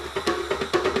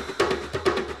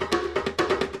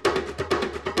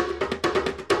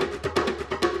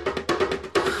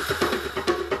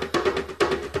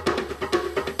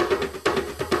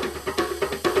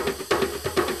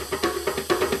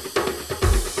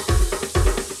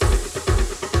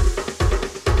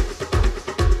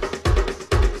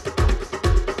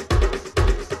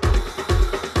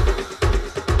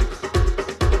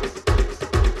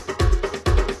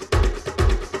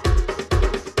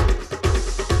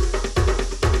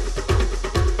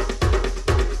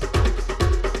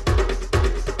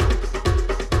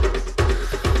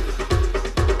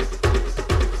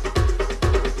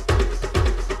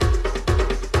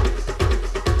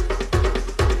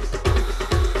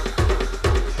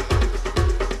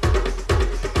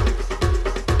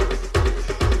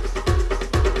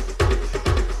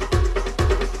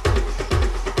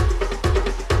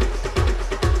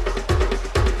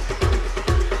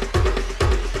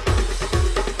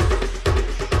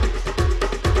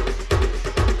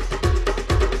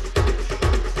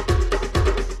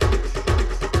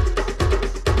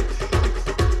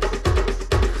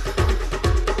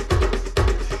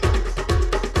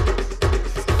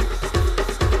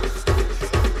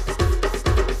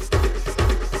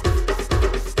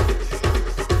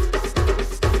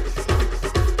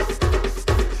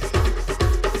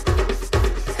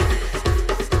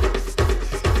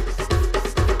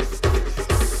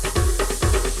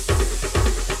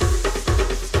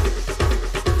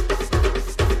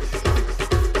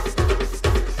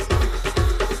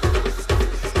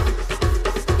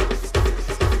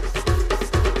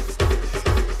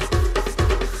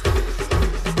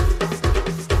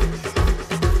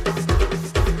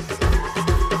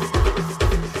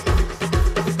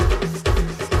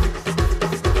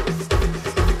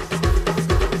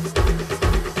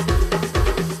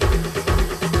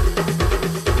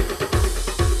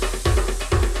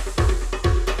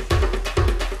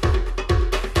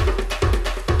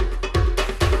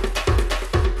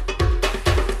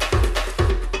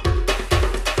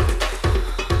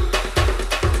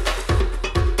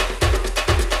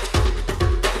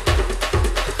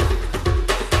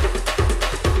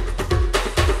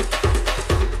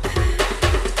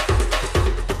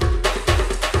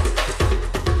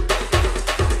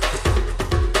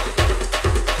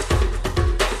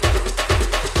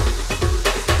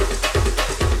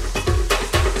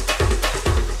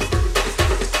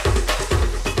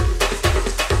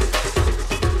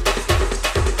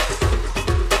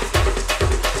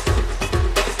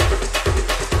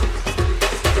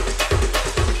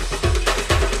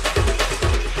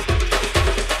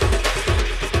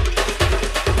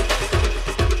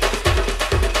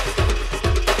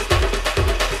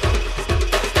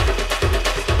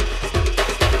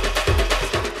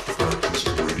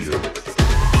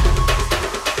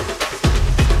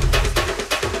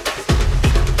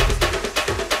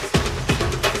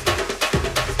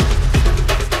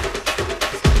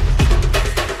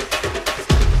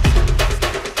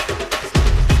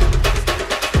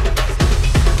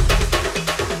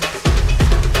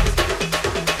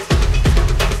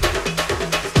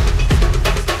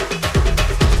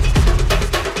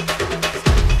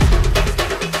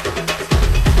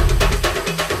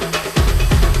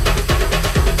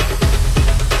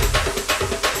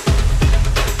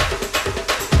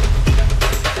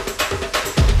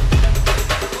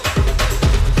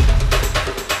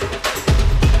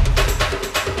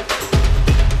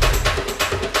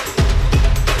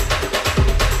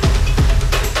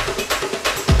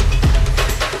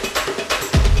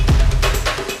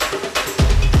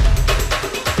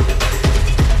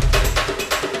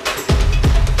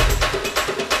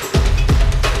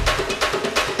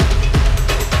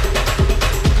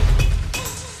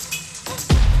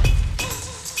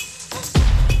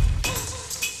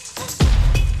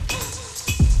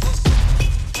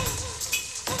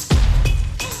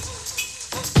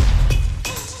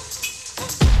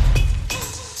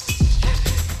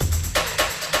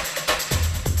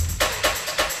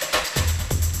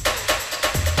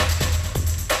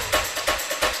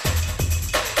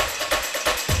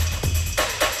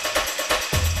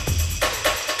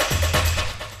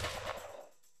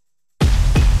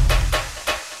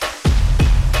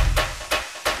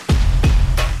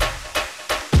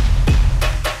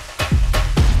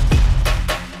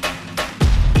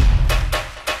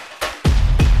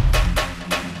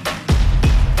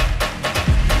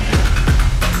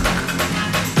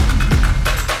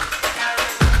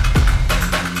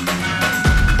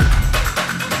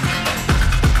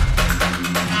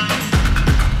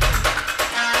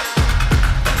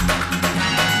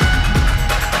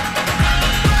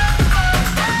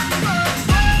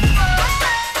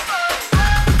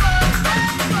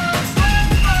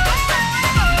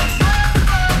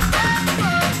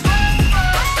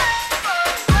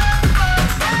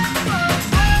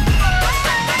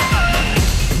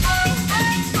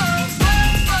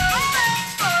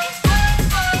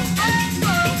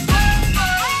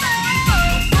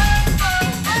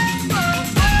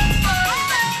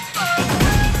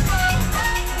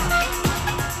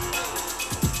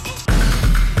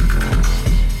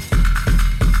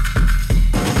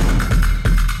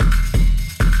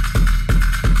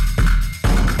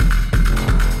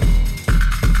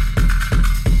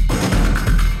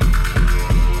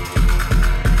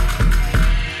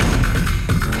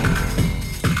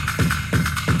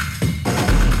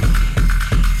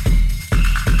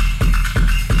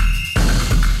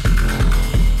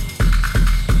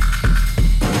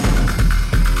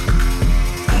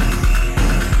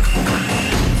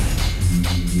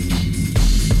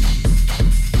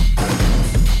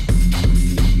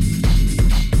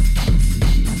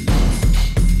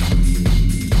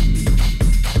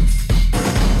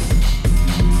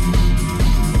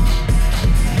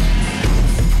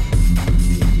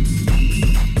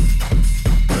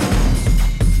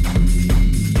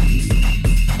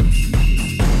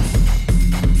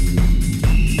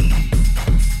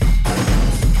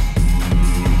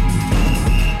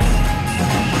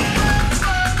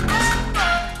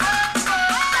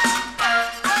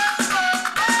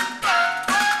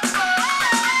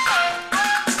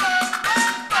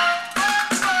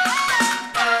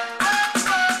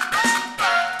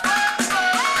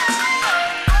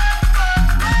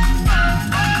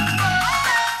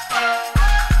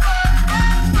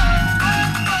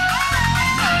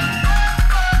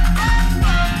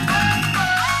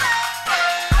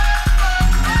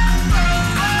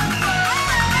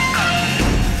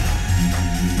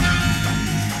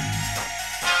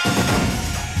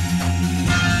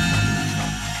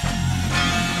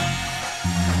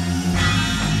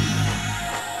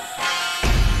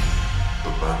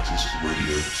 Mantis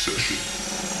Radio Session.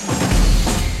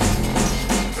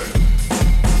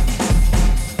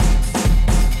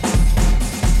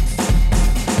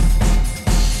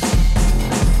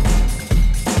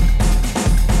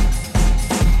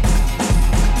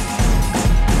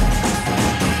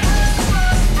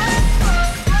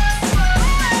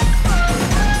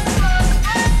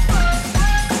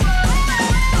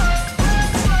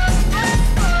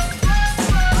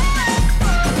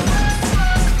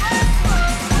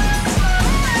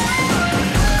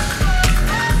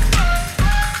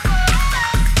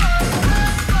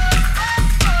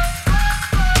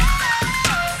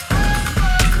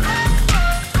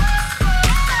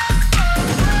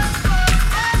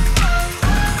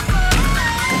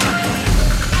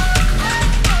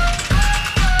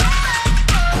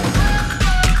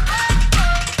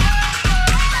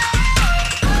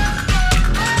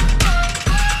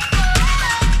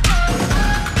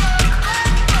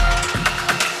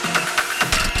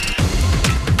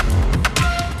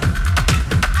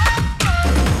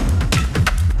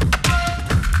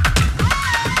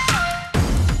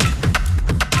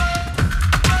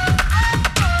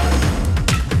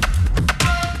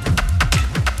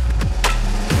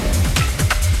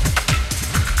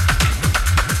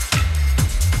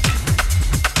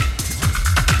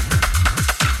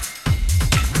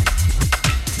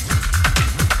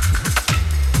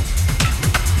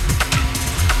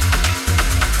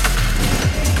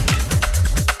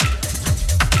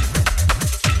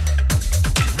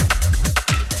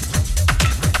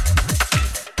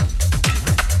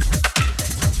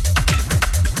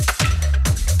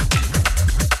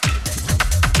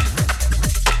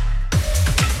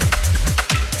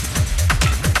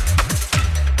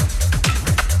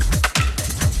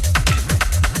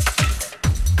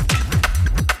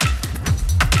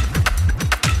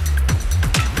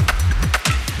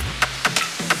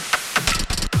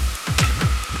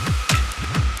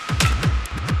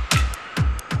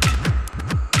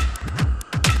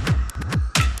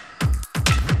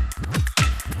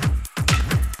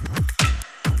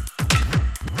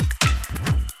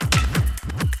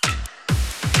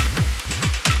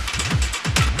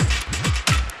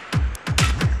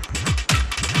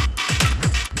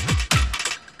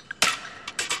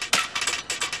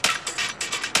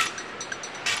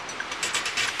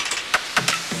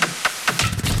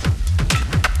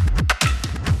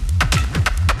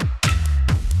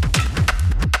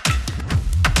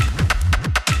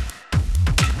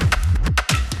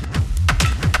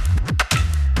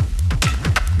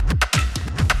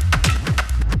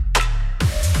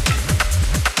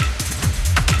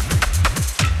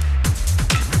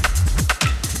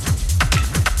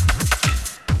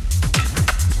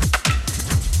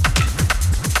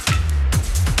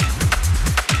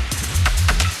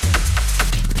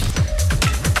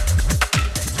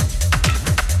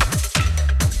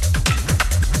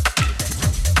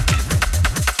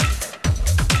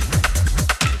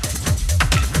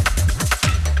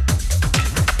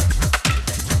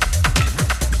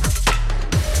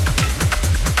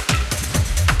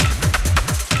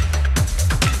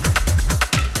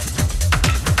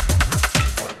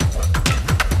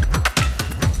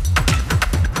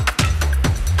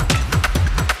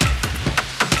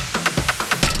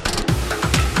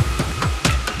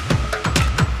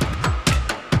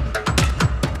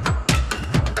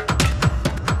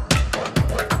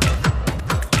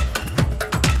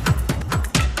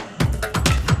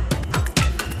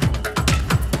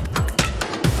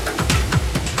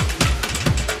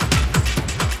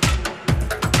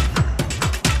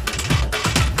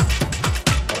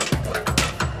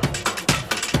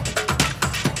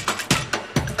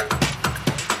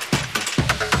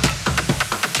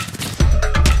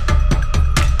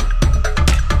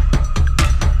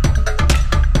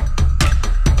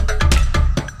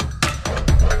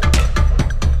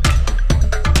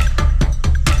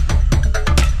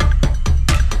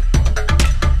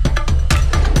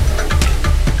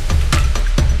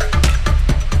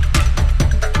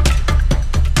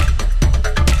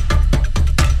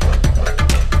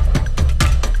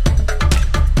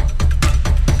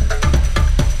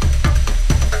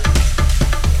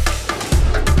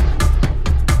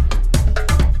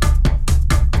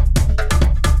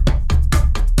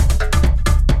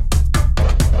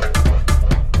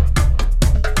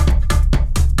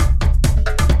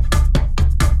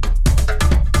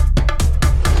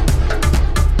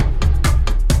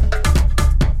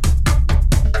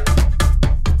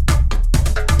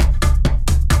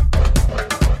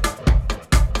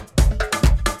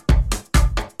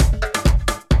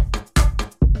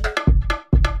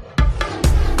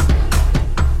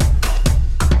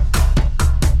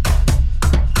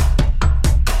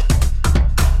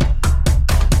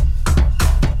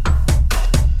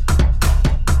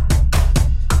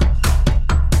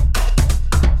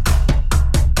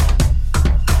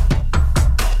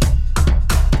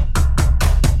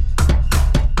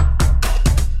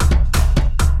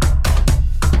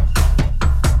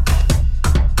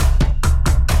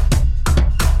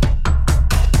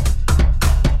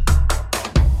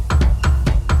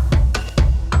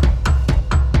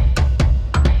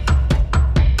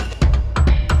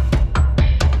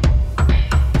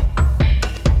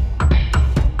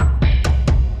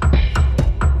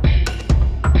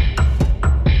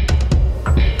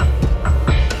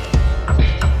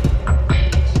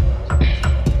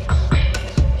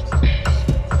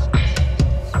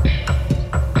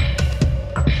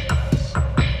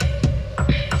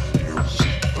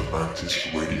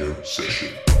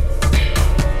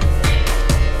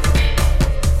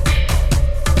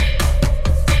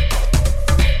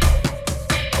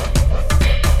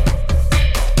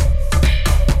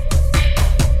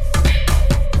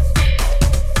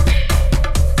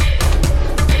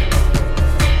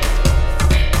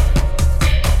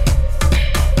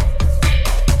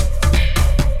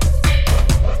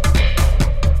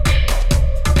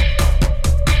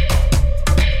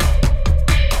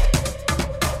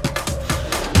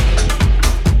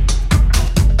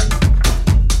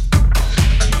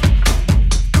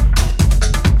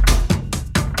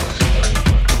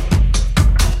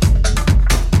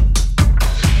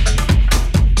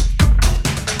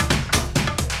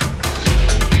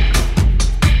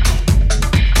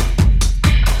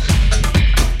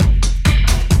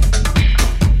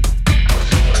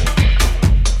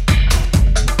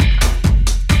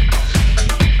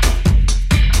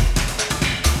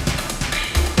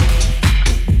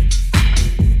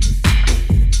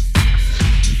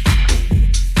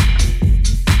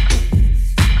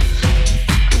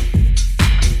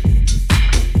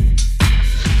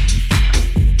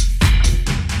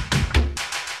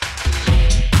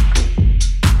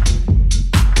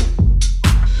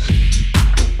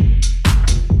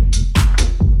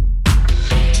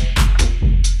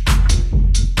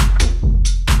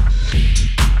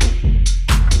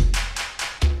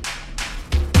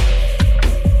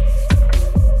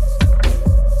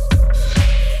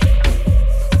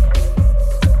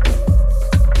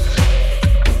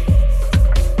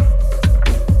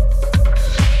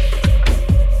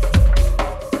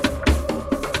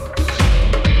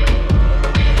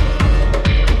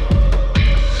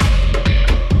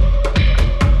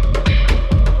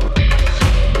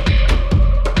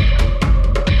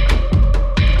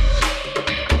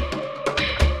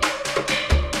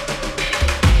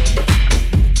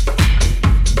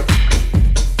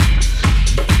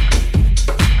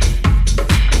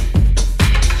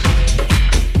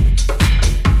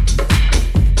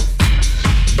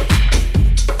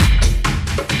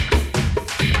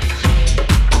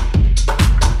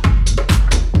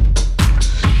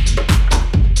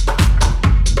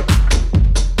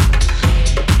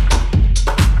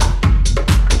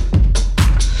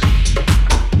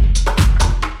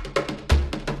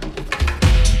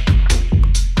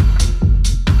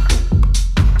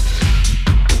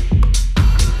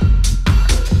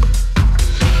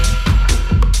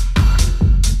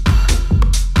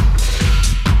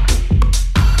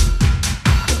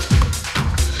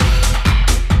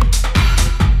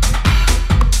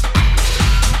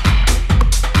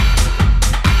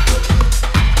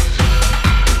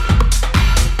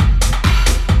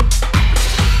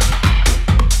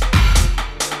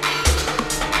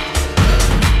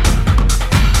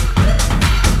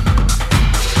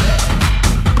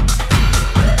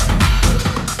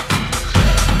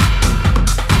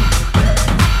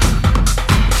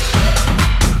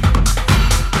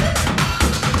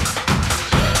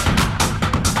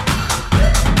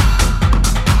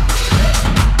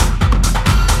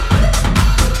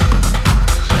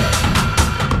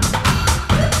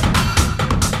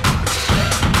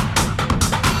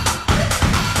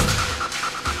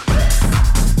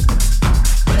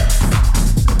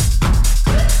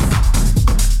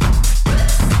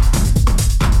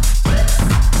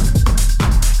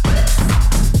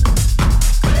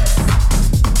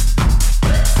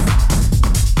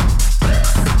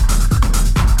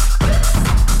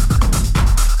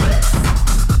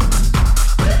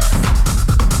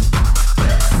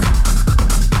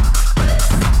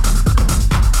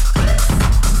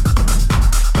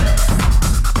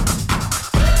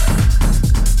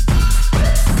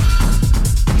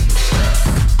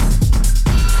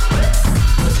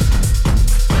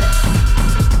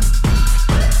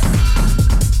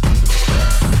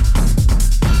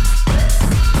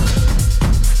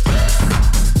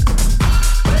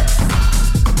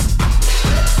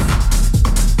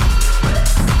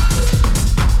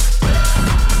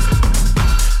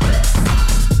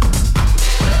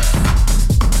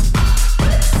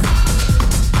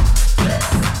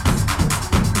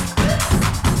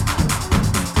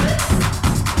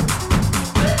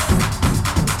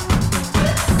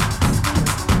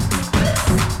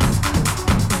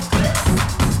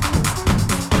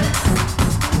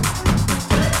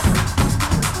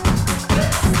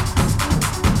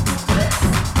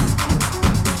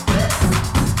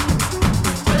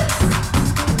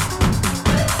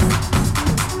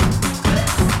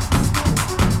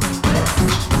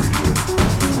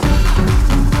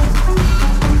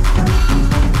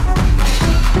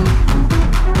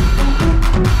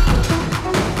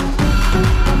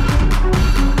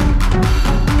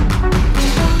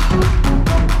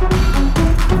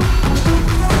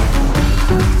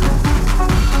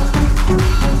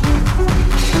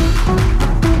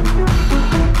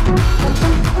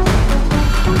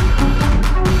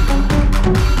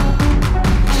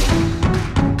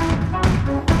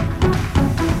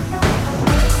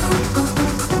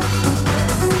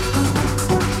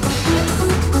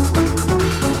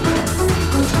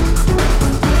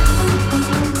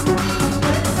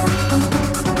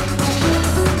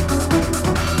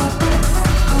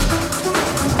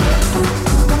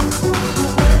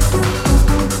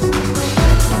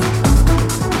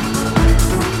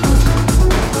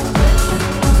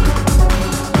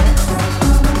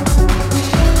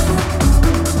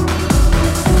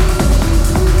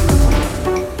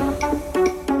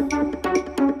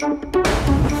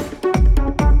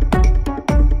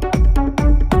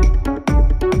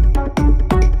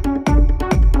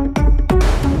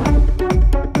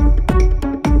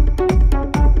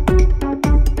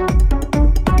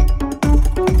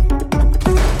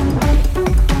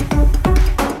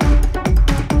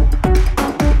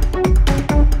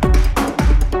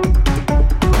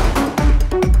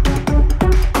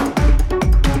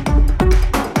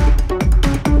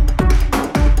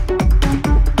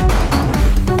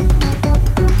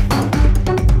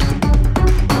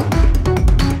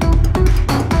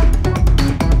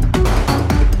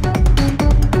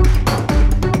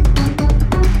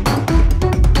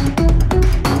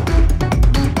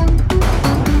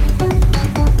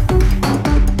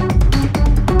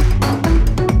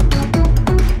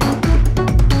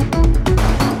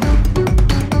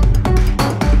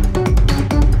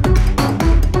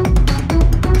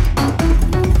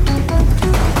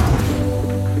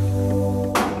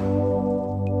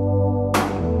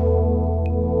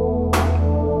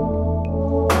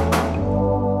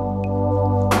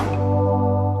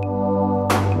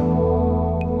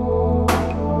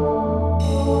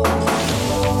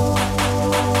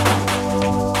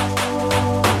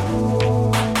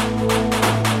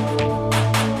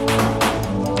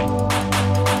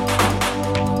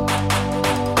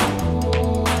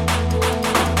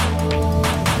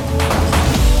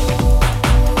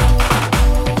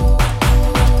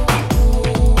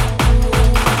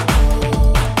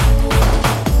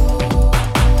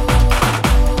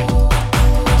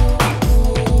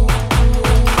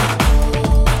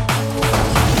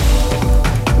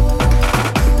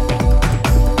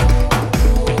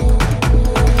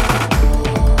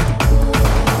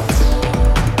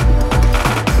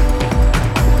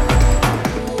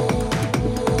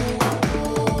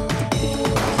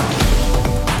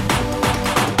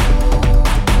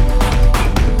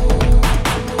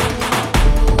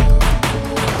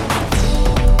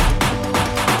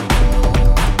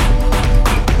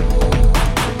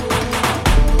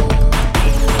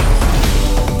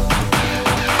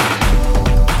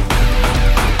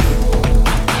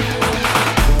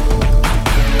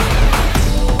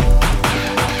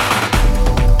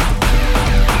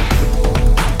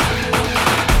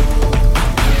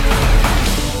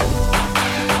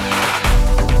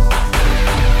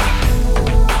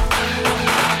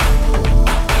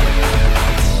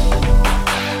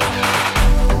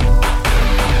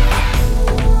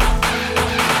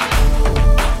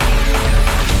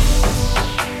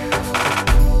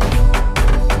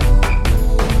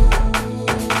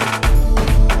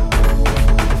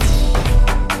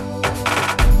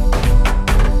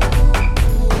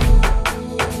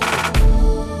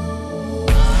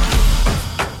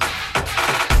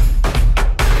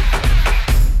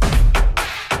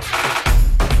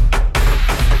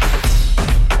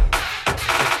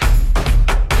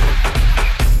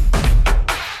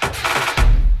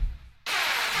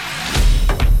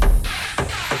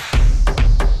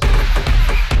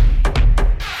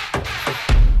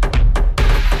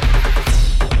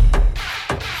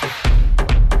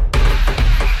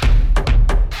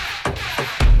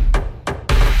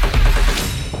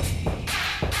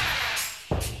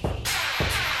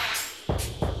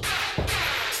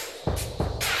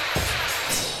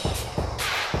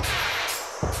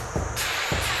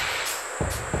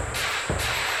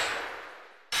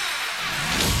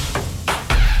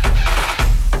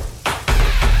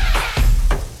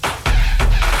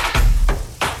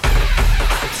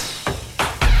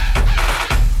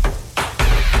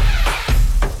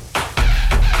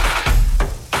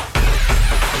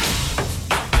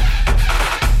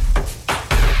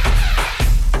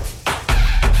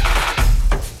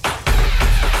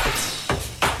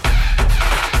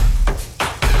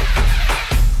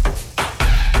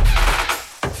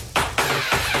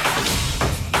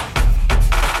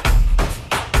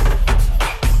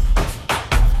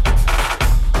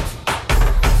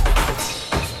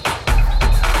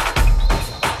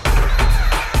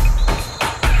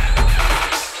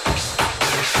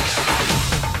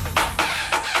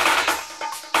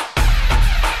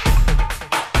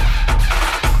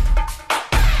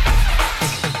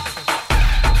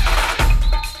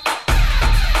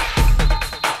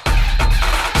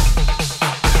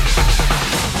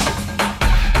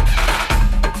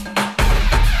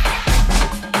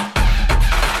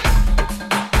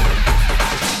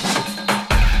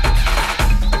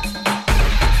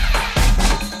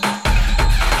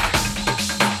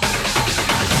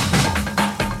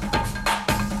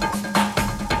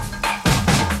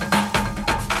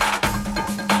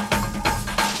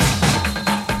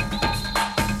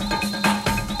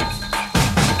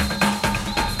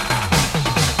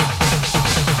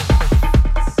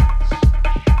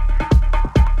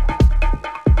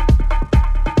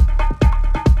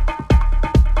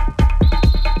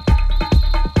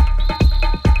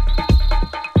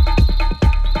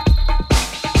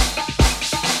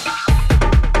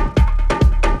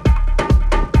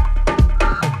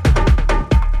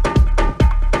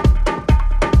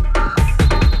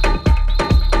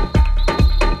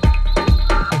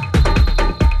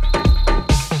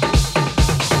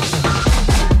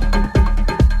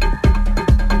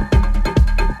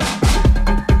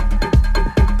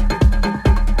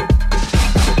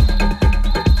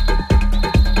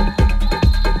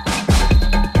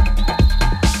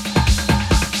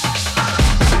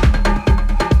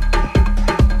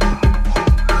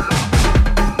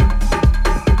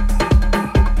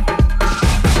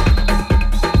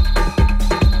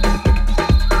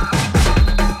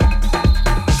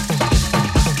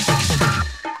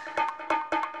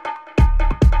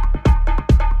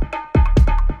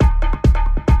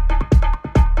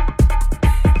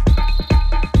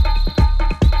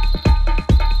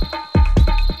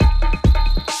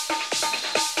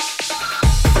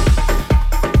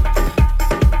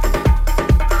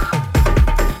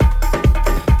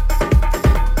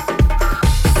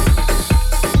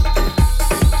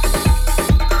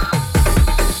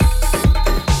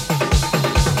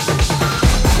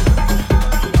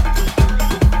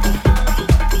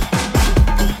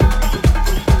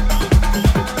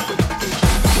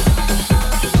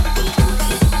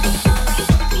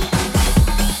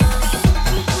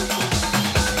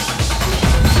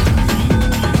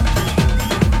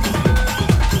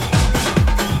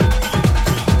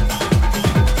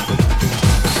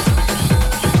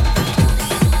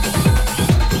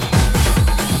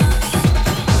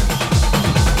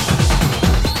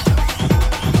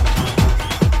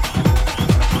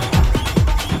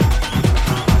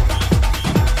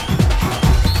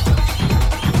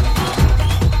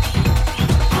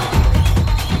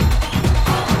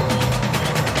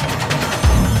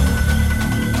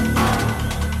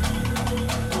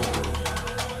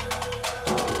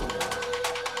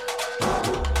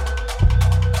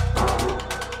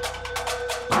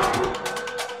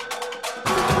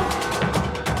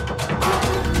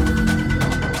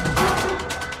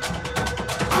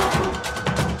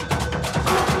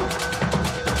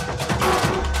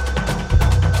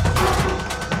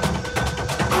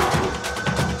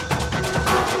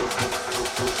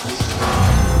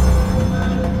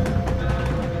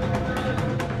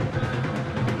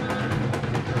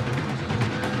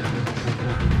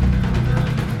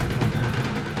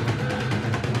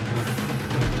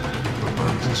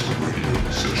 Mantis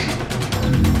Radio Session.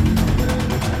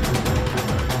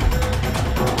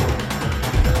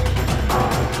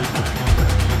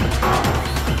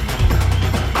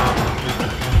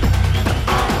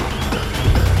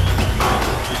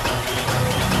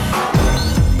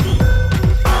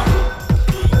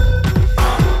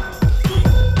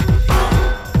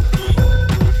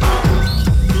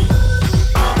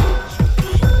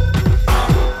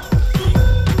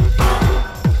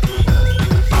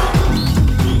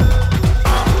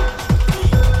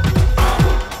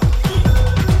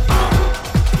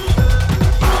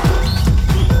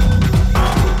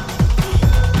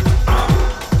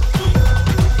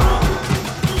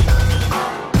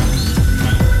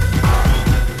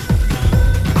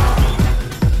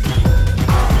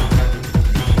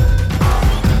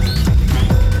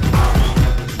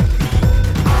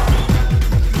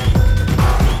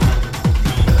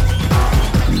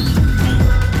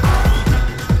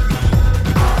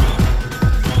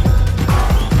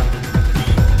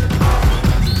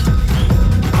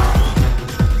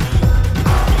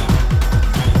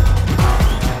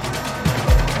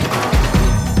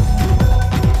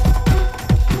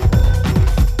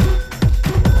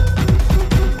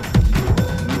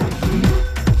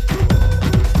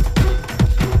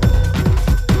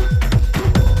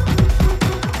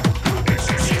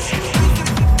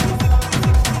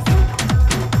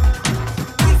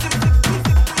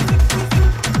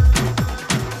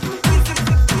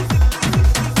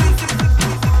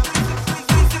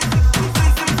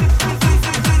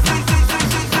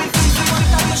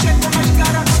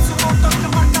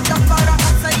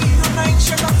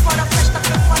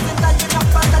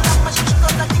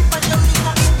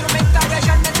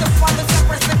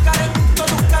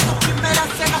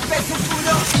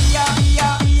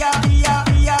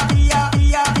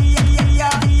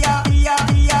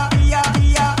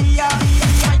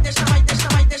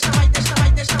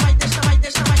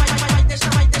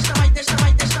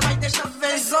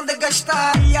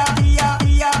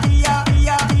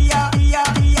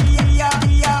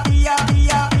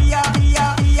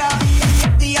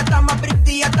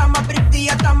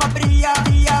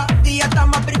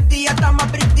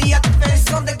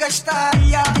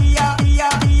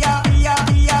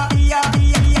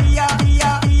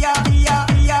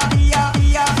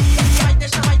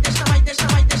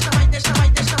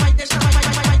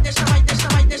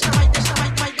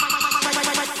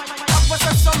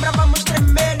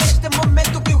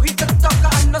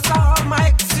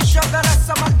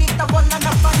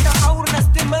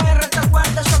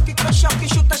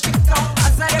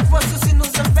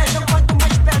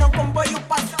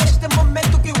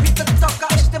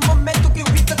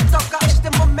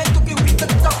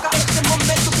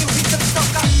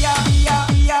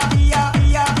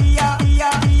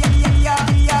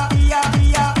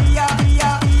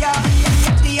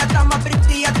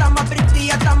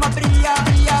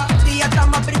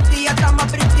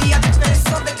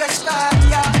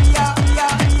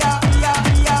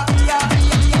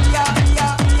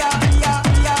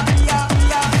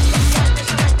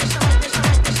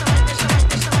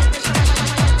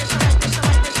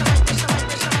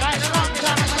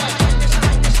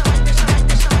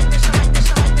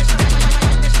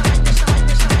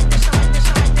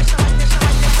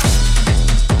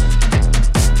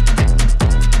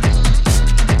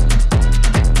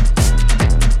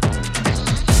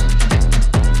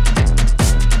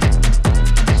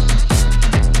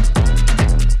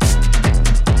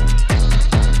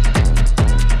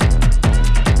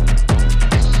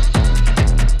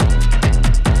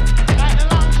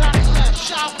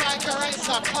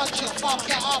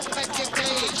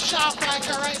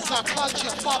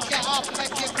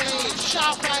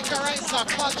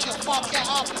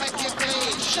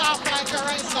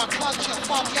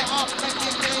 Fuck it up, make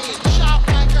it bleed.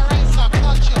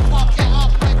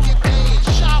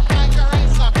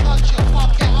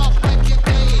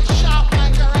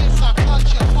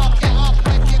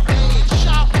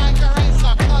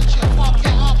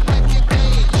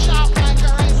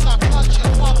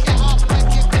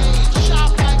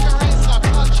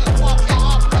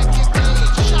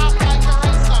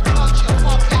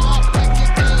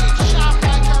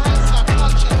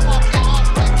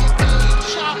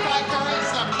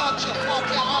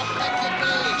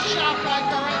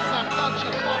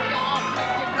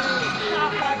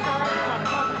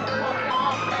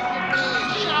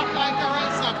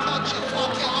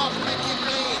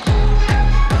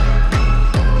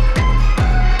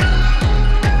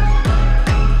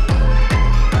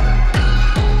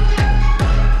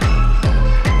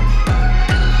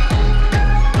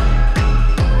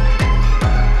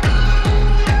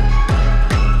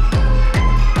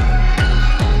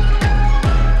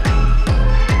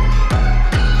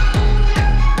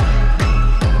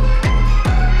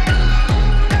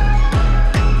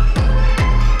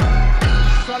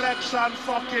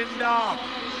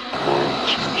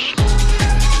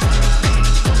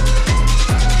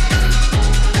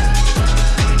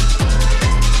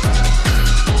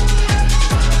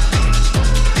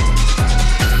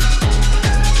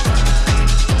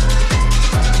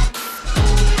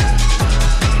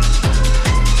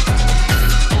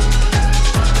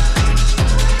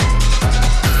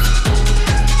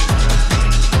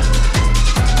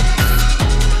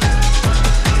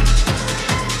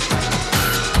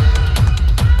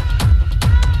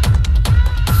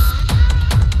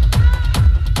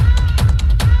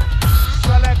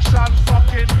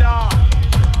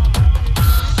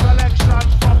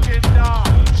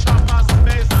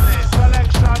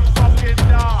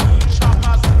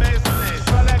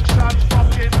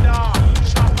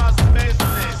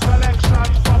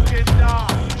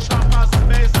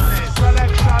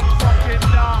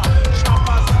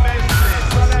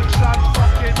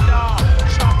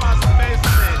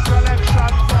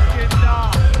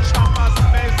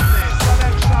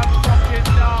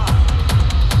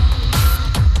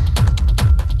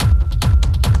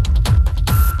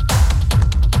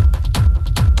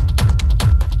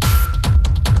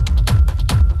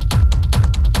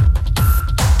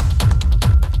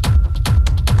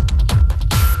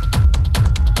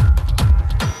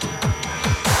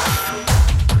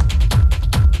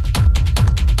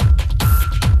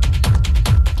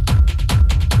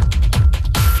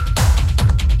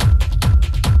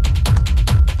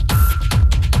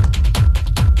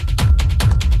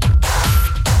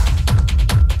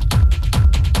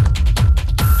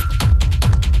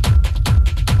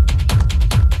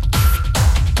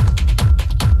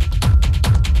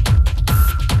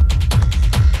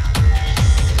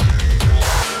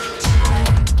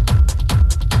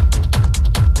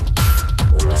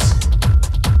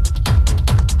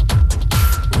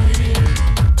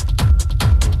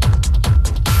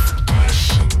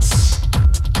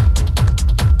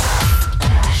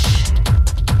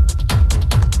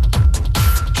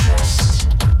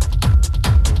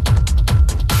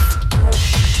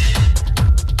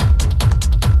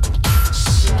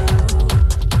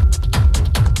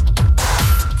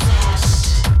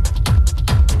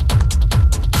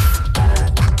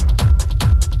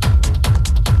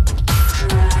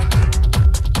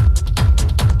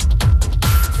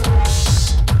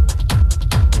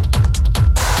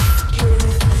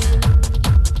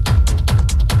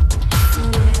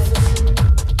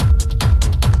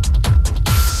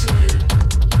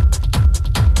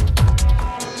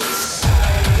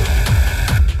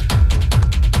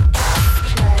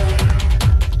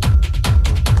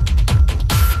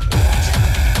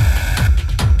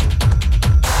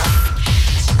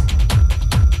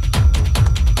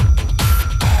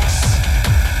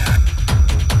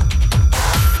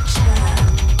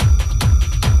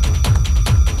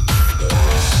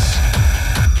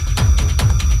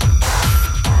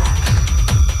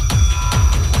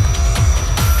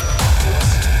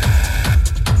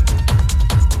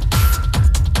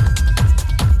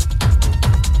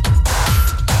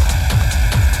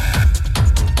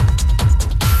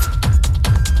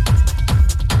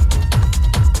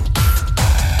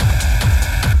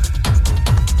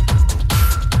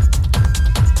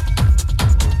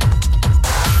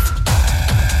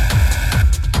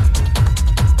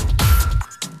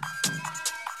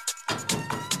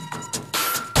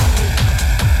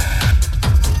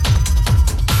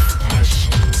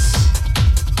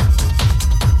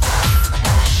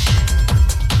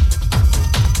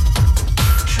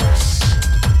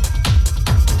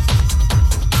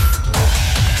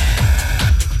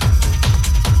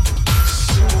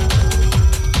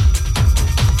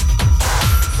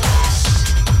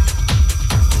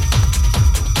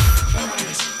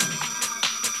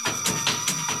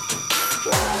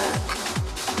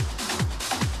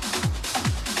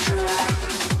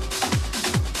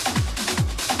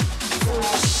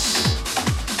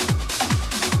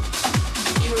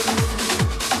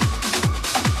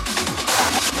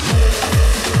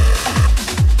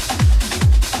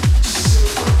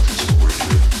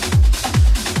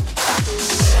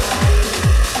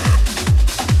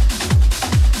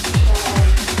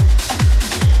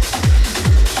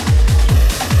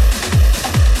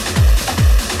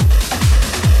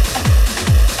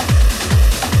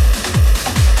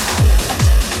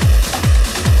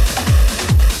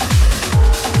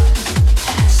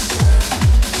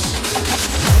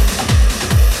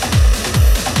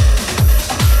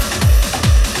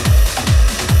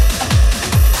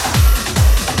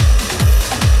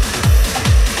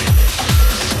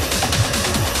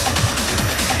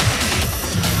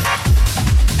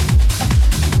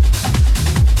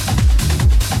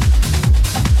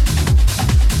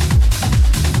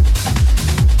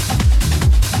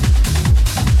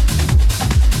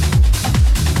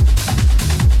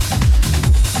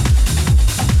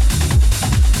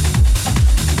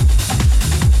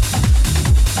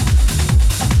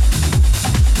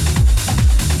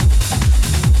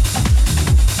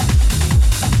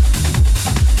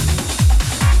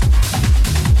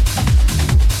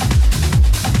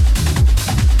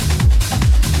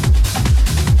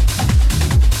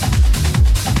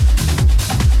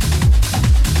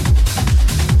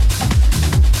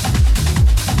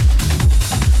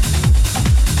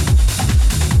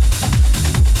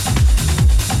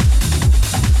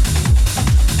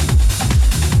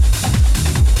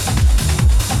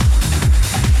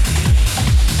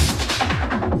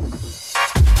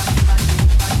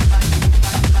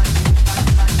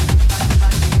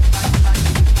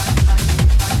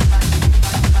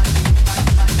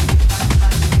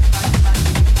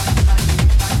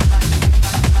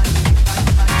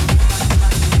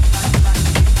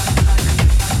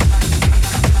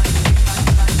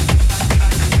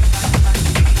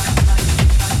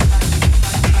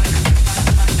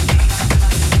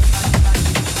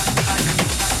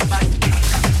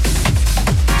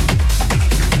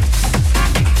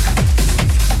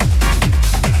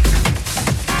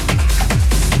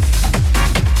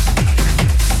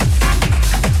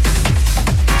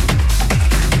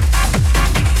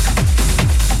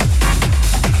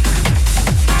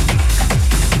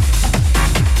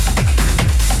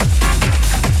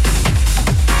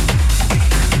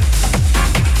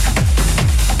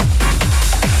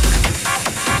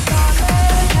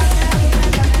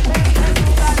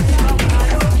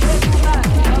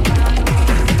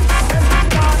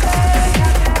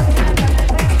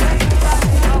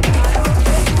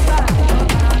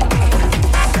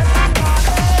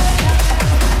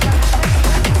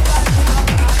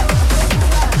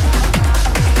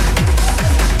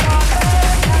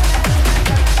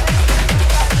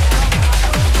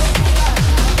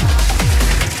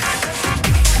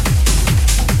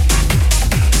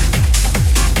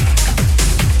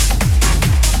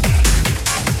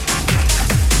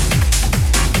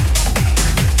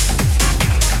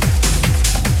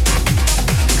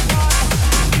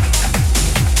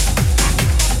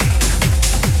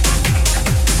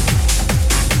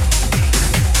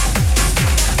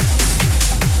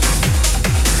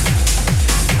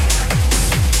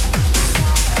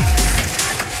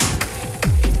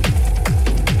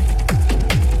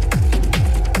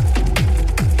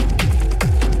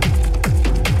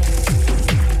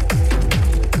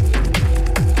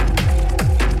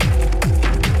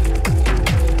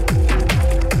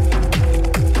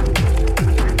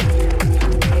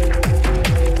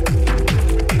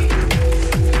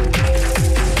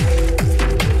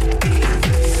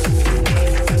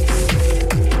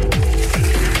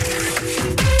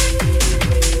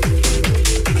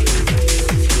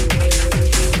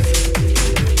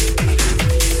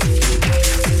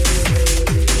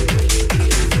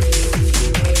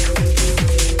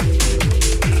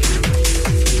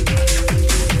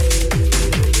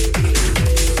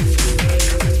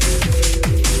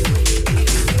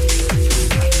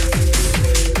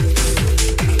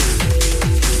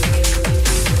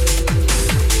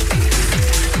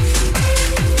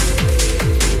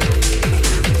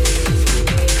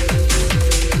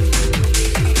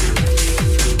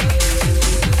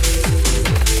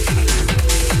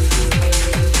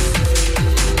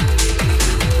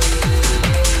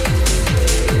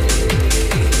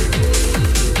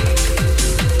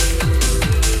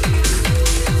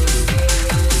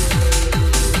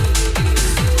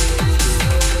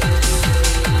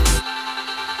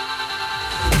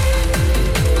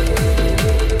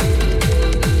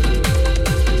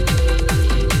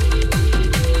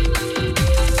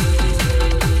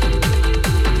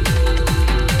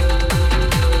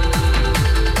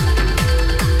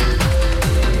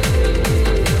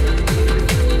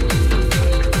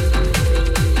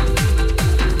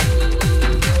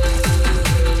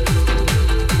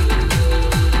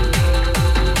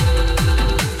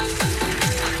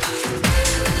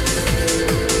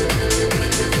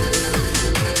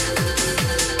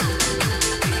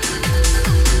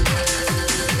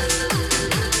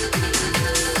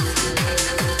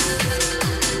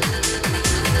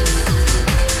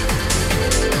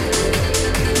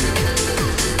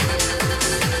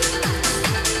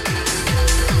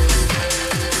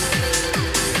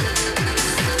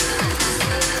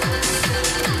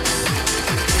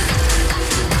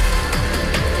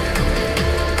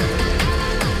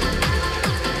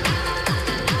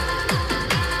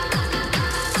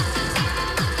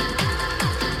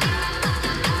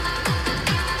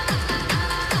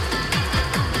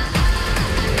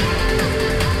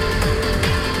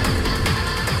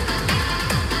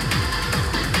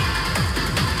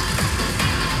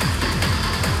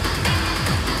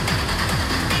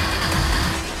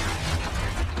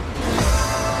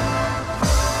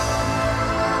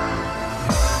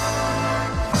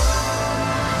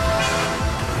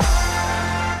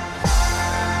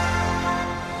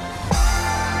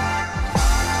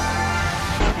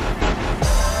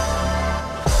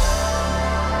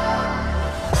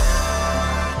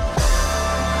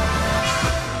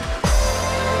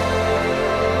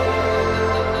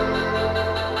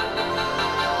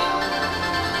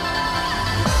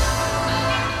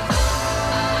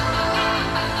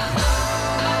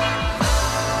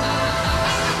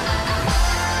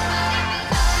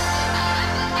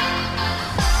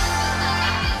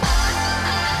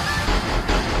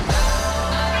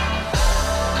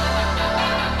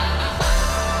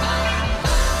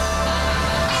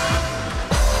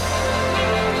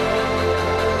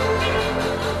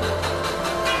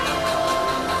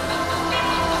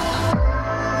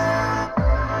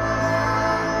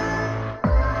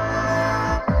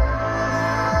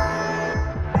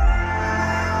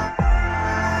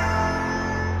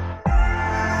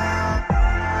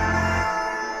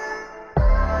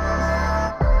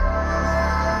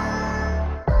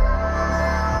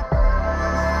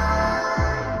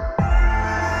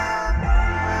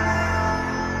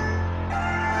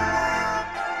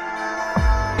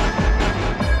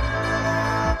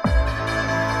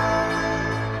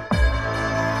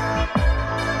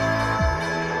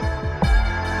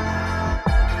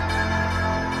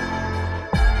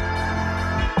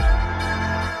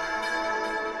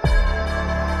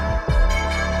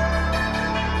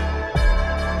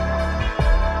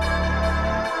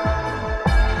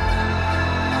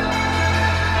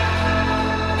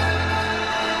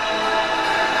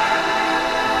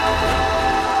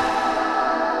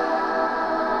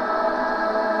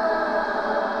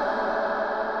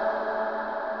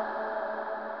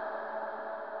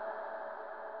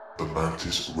 the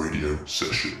Mantis radio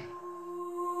session.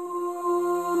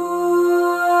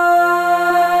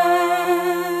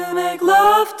 Make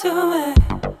love to me.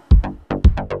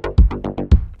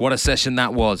 What a session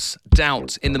that was.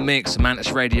 Doubt in the mix,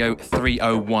 Mantis Radio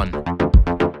 301.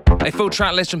 A full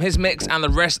track list from his mix and the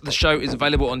rest of the show is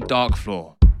available on Dark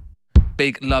Floor.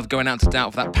 Big love going out to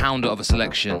Doubt for that pounder of a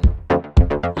selection.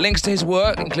 Links to his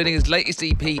work, including his latest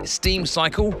EP, Steam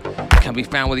Cycle, can be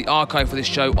found with the archive for this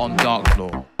show on Dark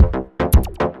Floor.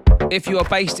 If you are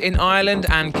based in Ireland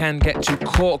and can get to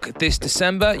Cork this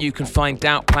December, you can find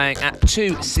Doubt playing at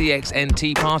 2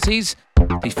 CXNT parties.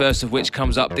 The first of which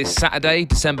comes up this Saturday,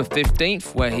 December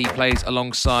 15th, where he plays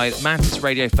alongside Mantis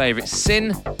Radio favourite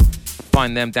Sin.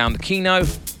 Find them down the Kino.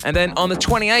 And then on the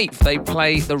 28th, they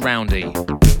play the Roundy.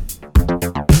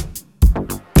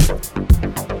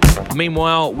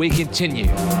 Meanwhile, we continue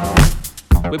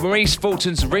with Maurice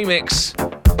Fulton's remix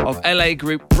of LA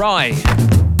group Rye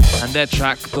and their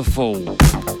track The Fall.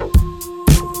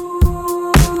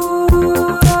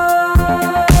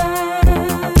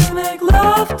 Make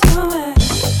love to me.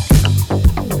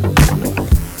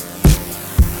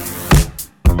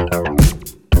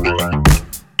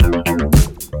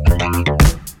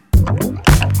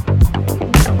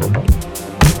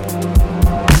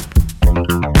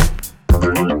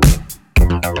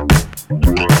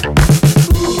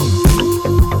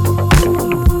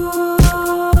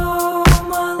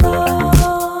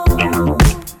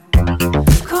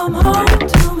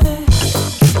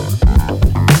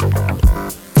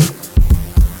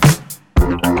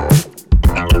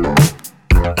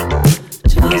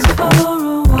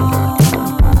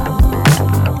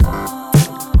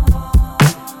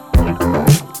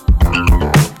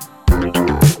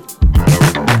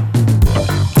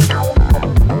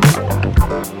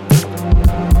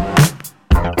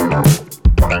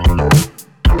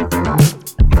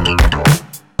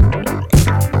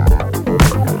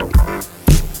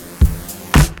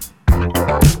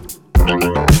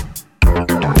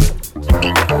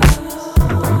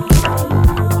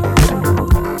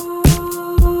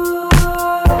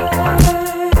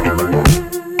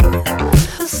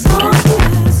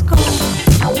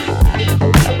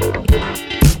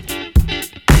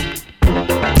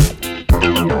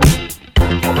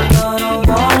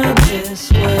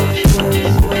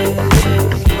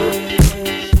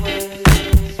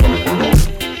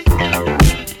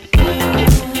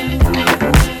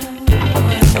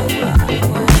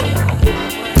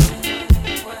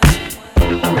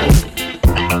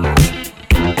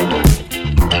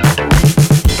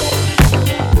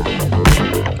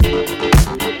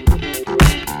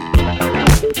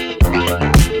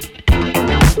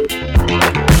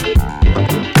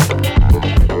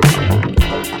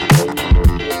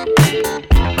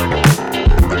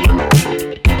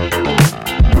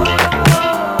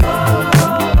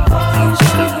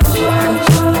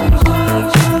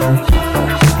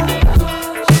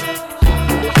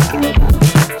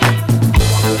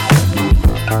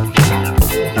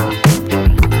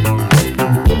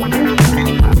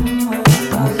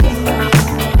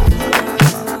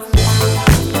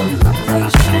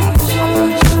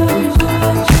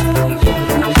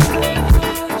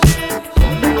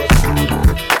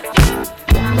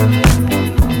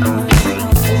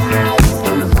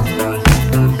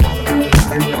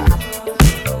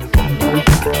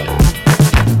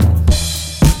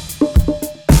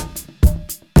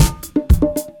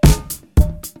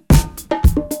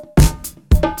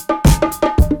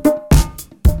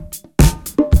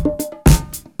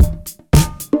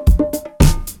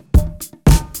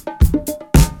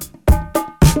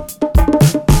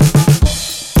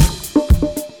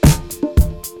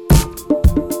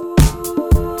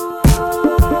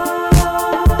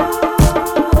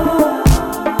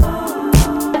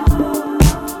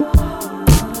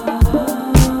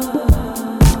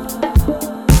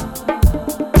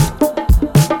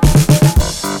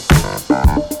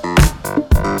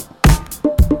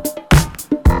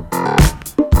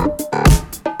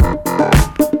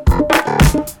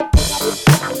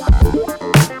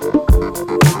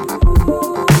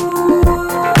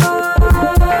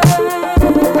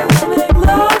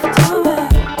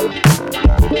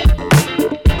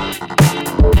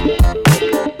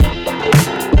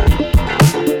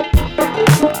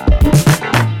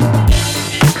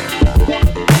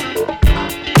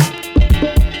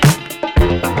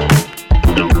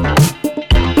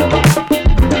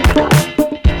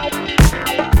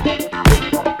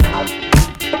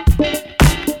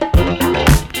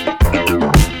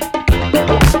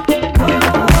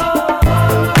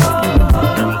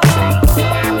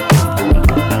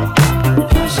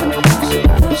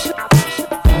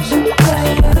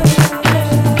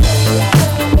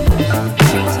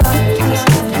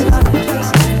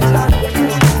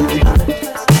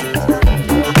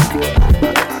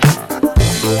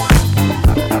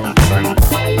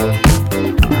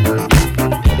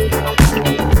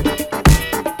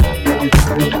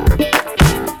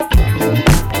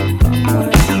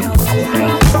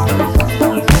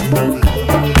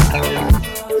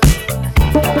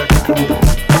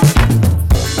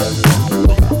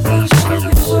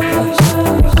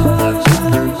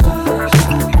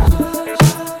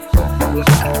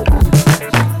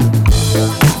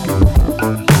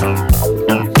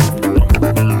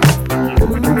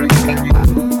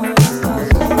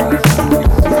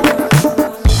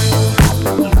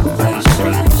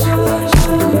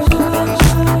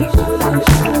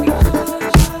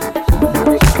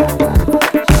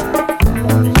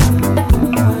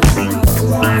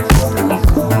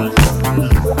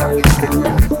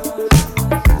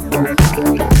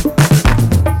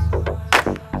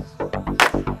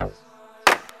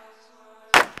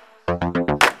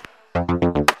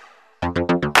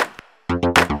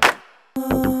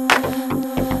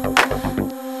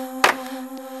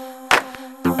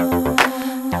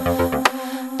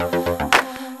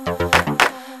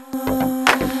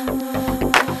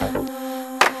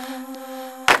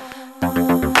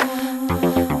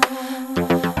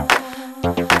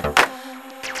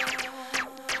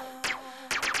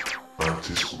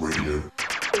 Mantis Radio.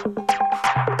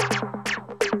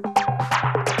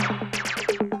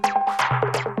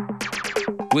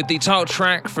 With the title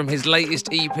track from his latest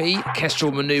EP,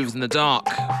 Kestrel Maneuvers in the Dark.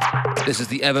 This is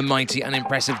the ever mighty and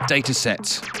impressive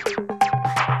Dataset.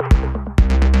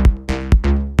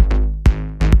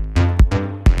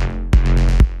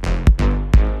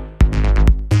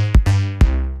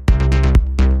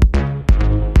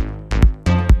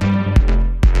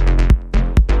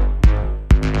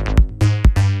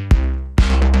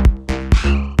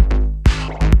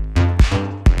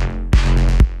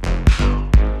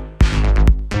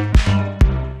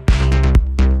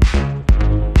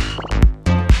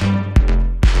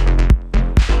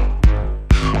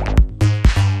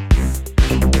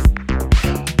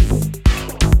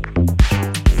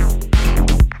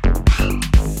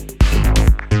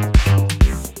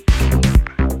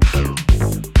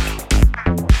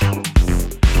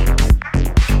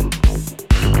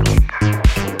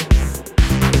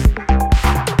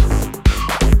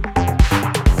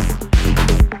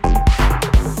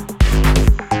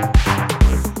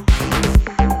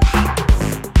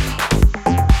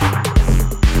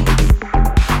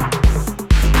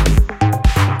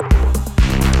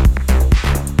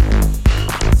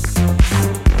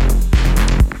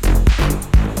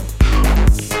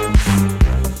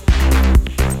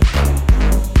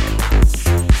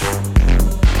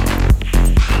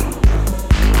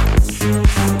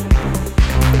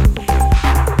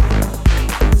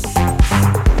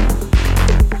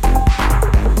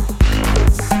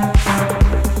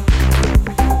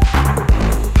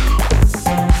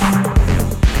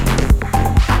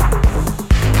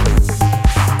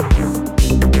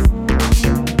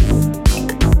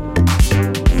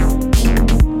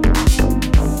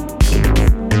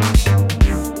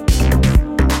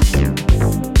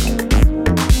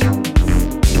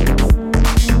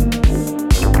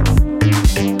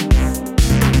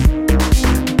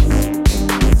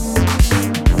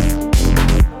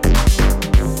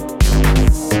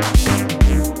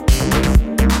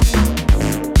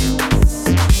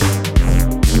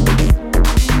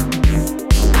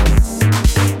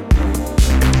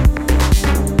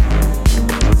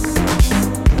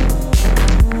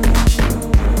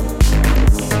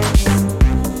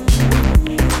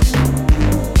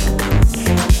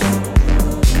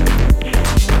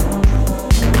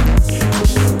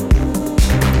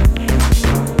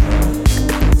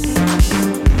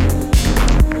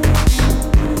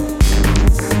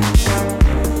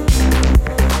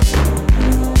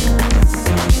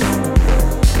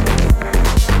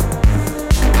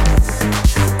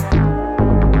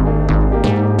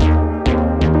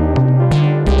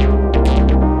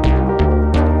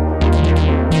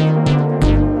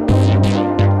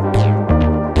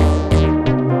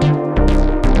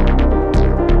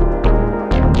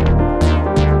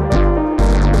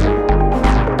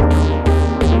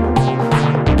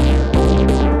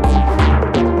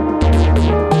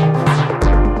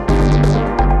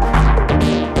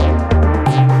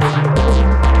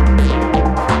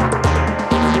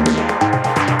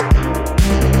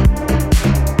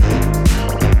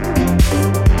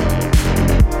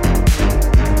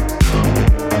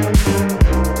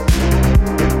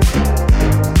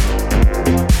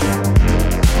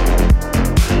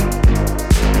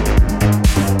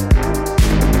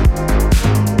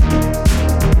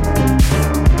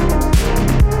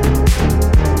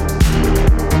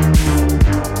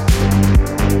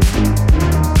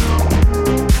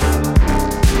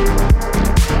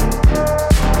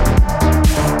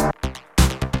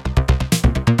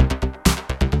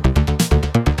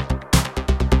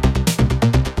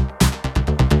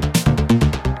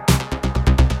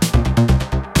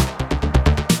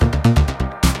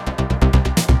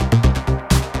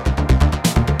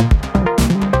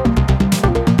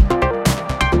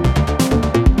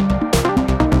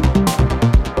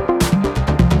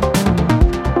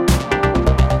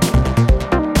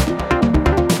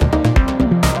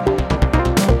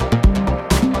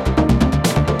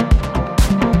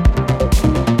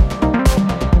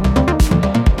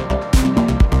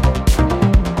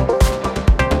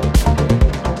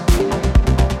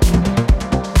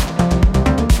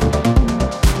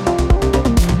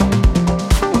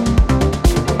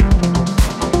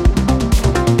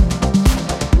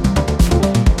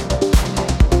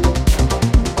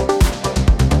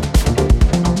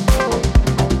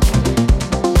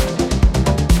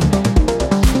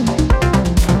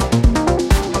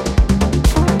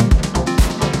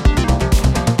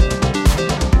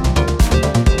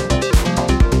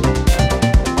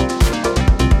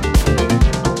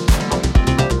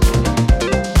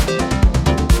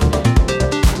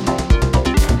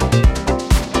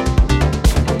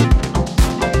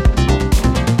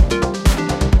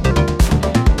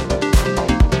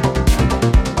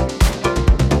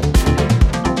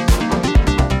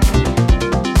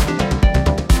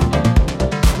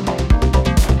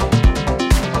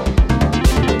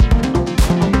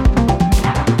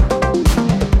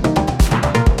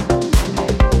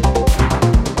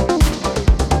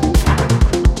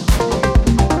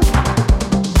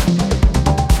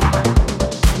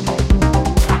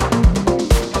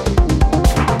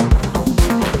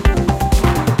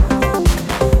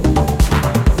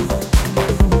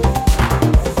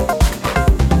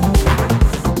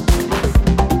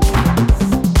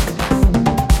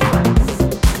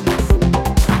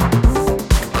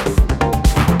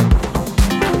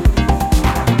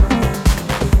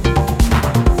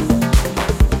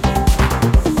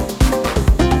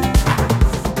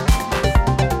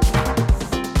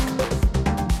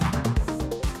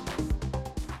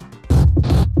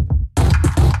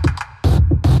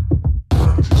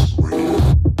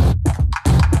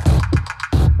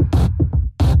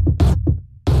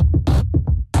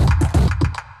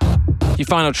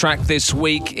 final track this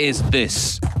week is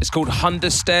this. It's called Honda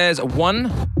Stairs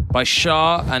 1 by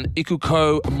Shah and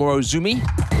Ikuko Morozumi.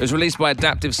 It was released by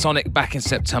Adaptive Sonic back in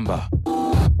September.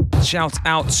 Shout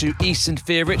out to Eastern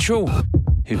Fear Ritual,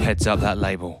 who heads up that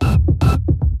label.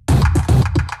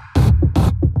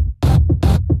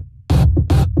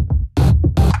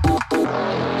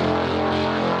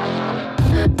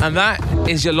 And that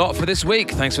is your lot for this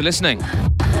week. Thanks for listening.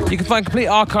 You can find complete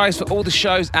archives for all the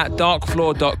shows at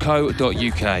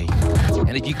darkfloor.co.uk.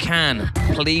 And if you can,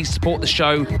 please support the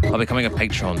show by becoming a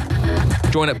patron.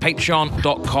 Join at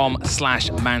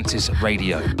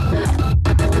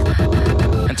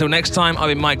patreon.com/mantisradio. Until next time, I've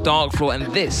been Mike Darkfloor,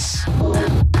 and this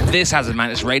has been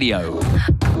Mantis Radio.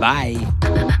 Bye.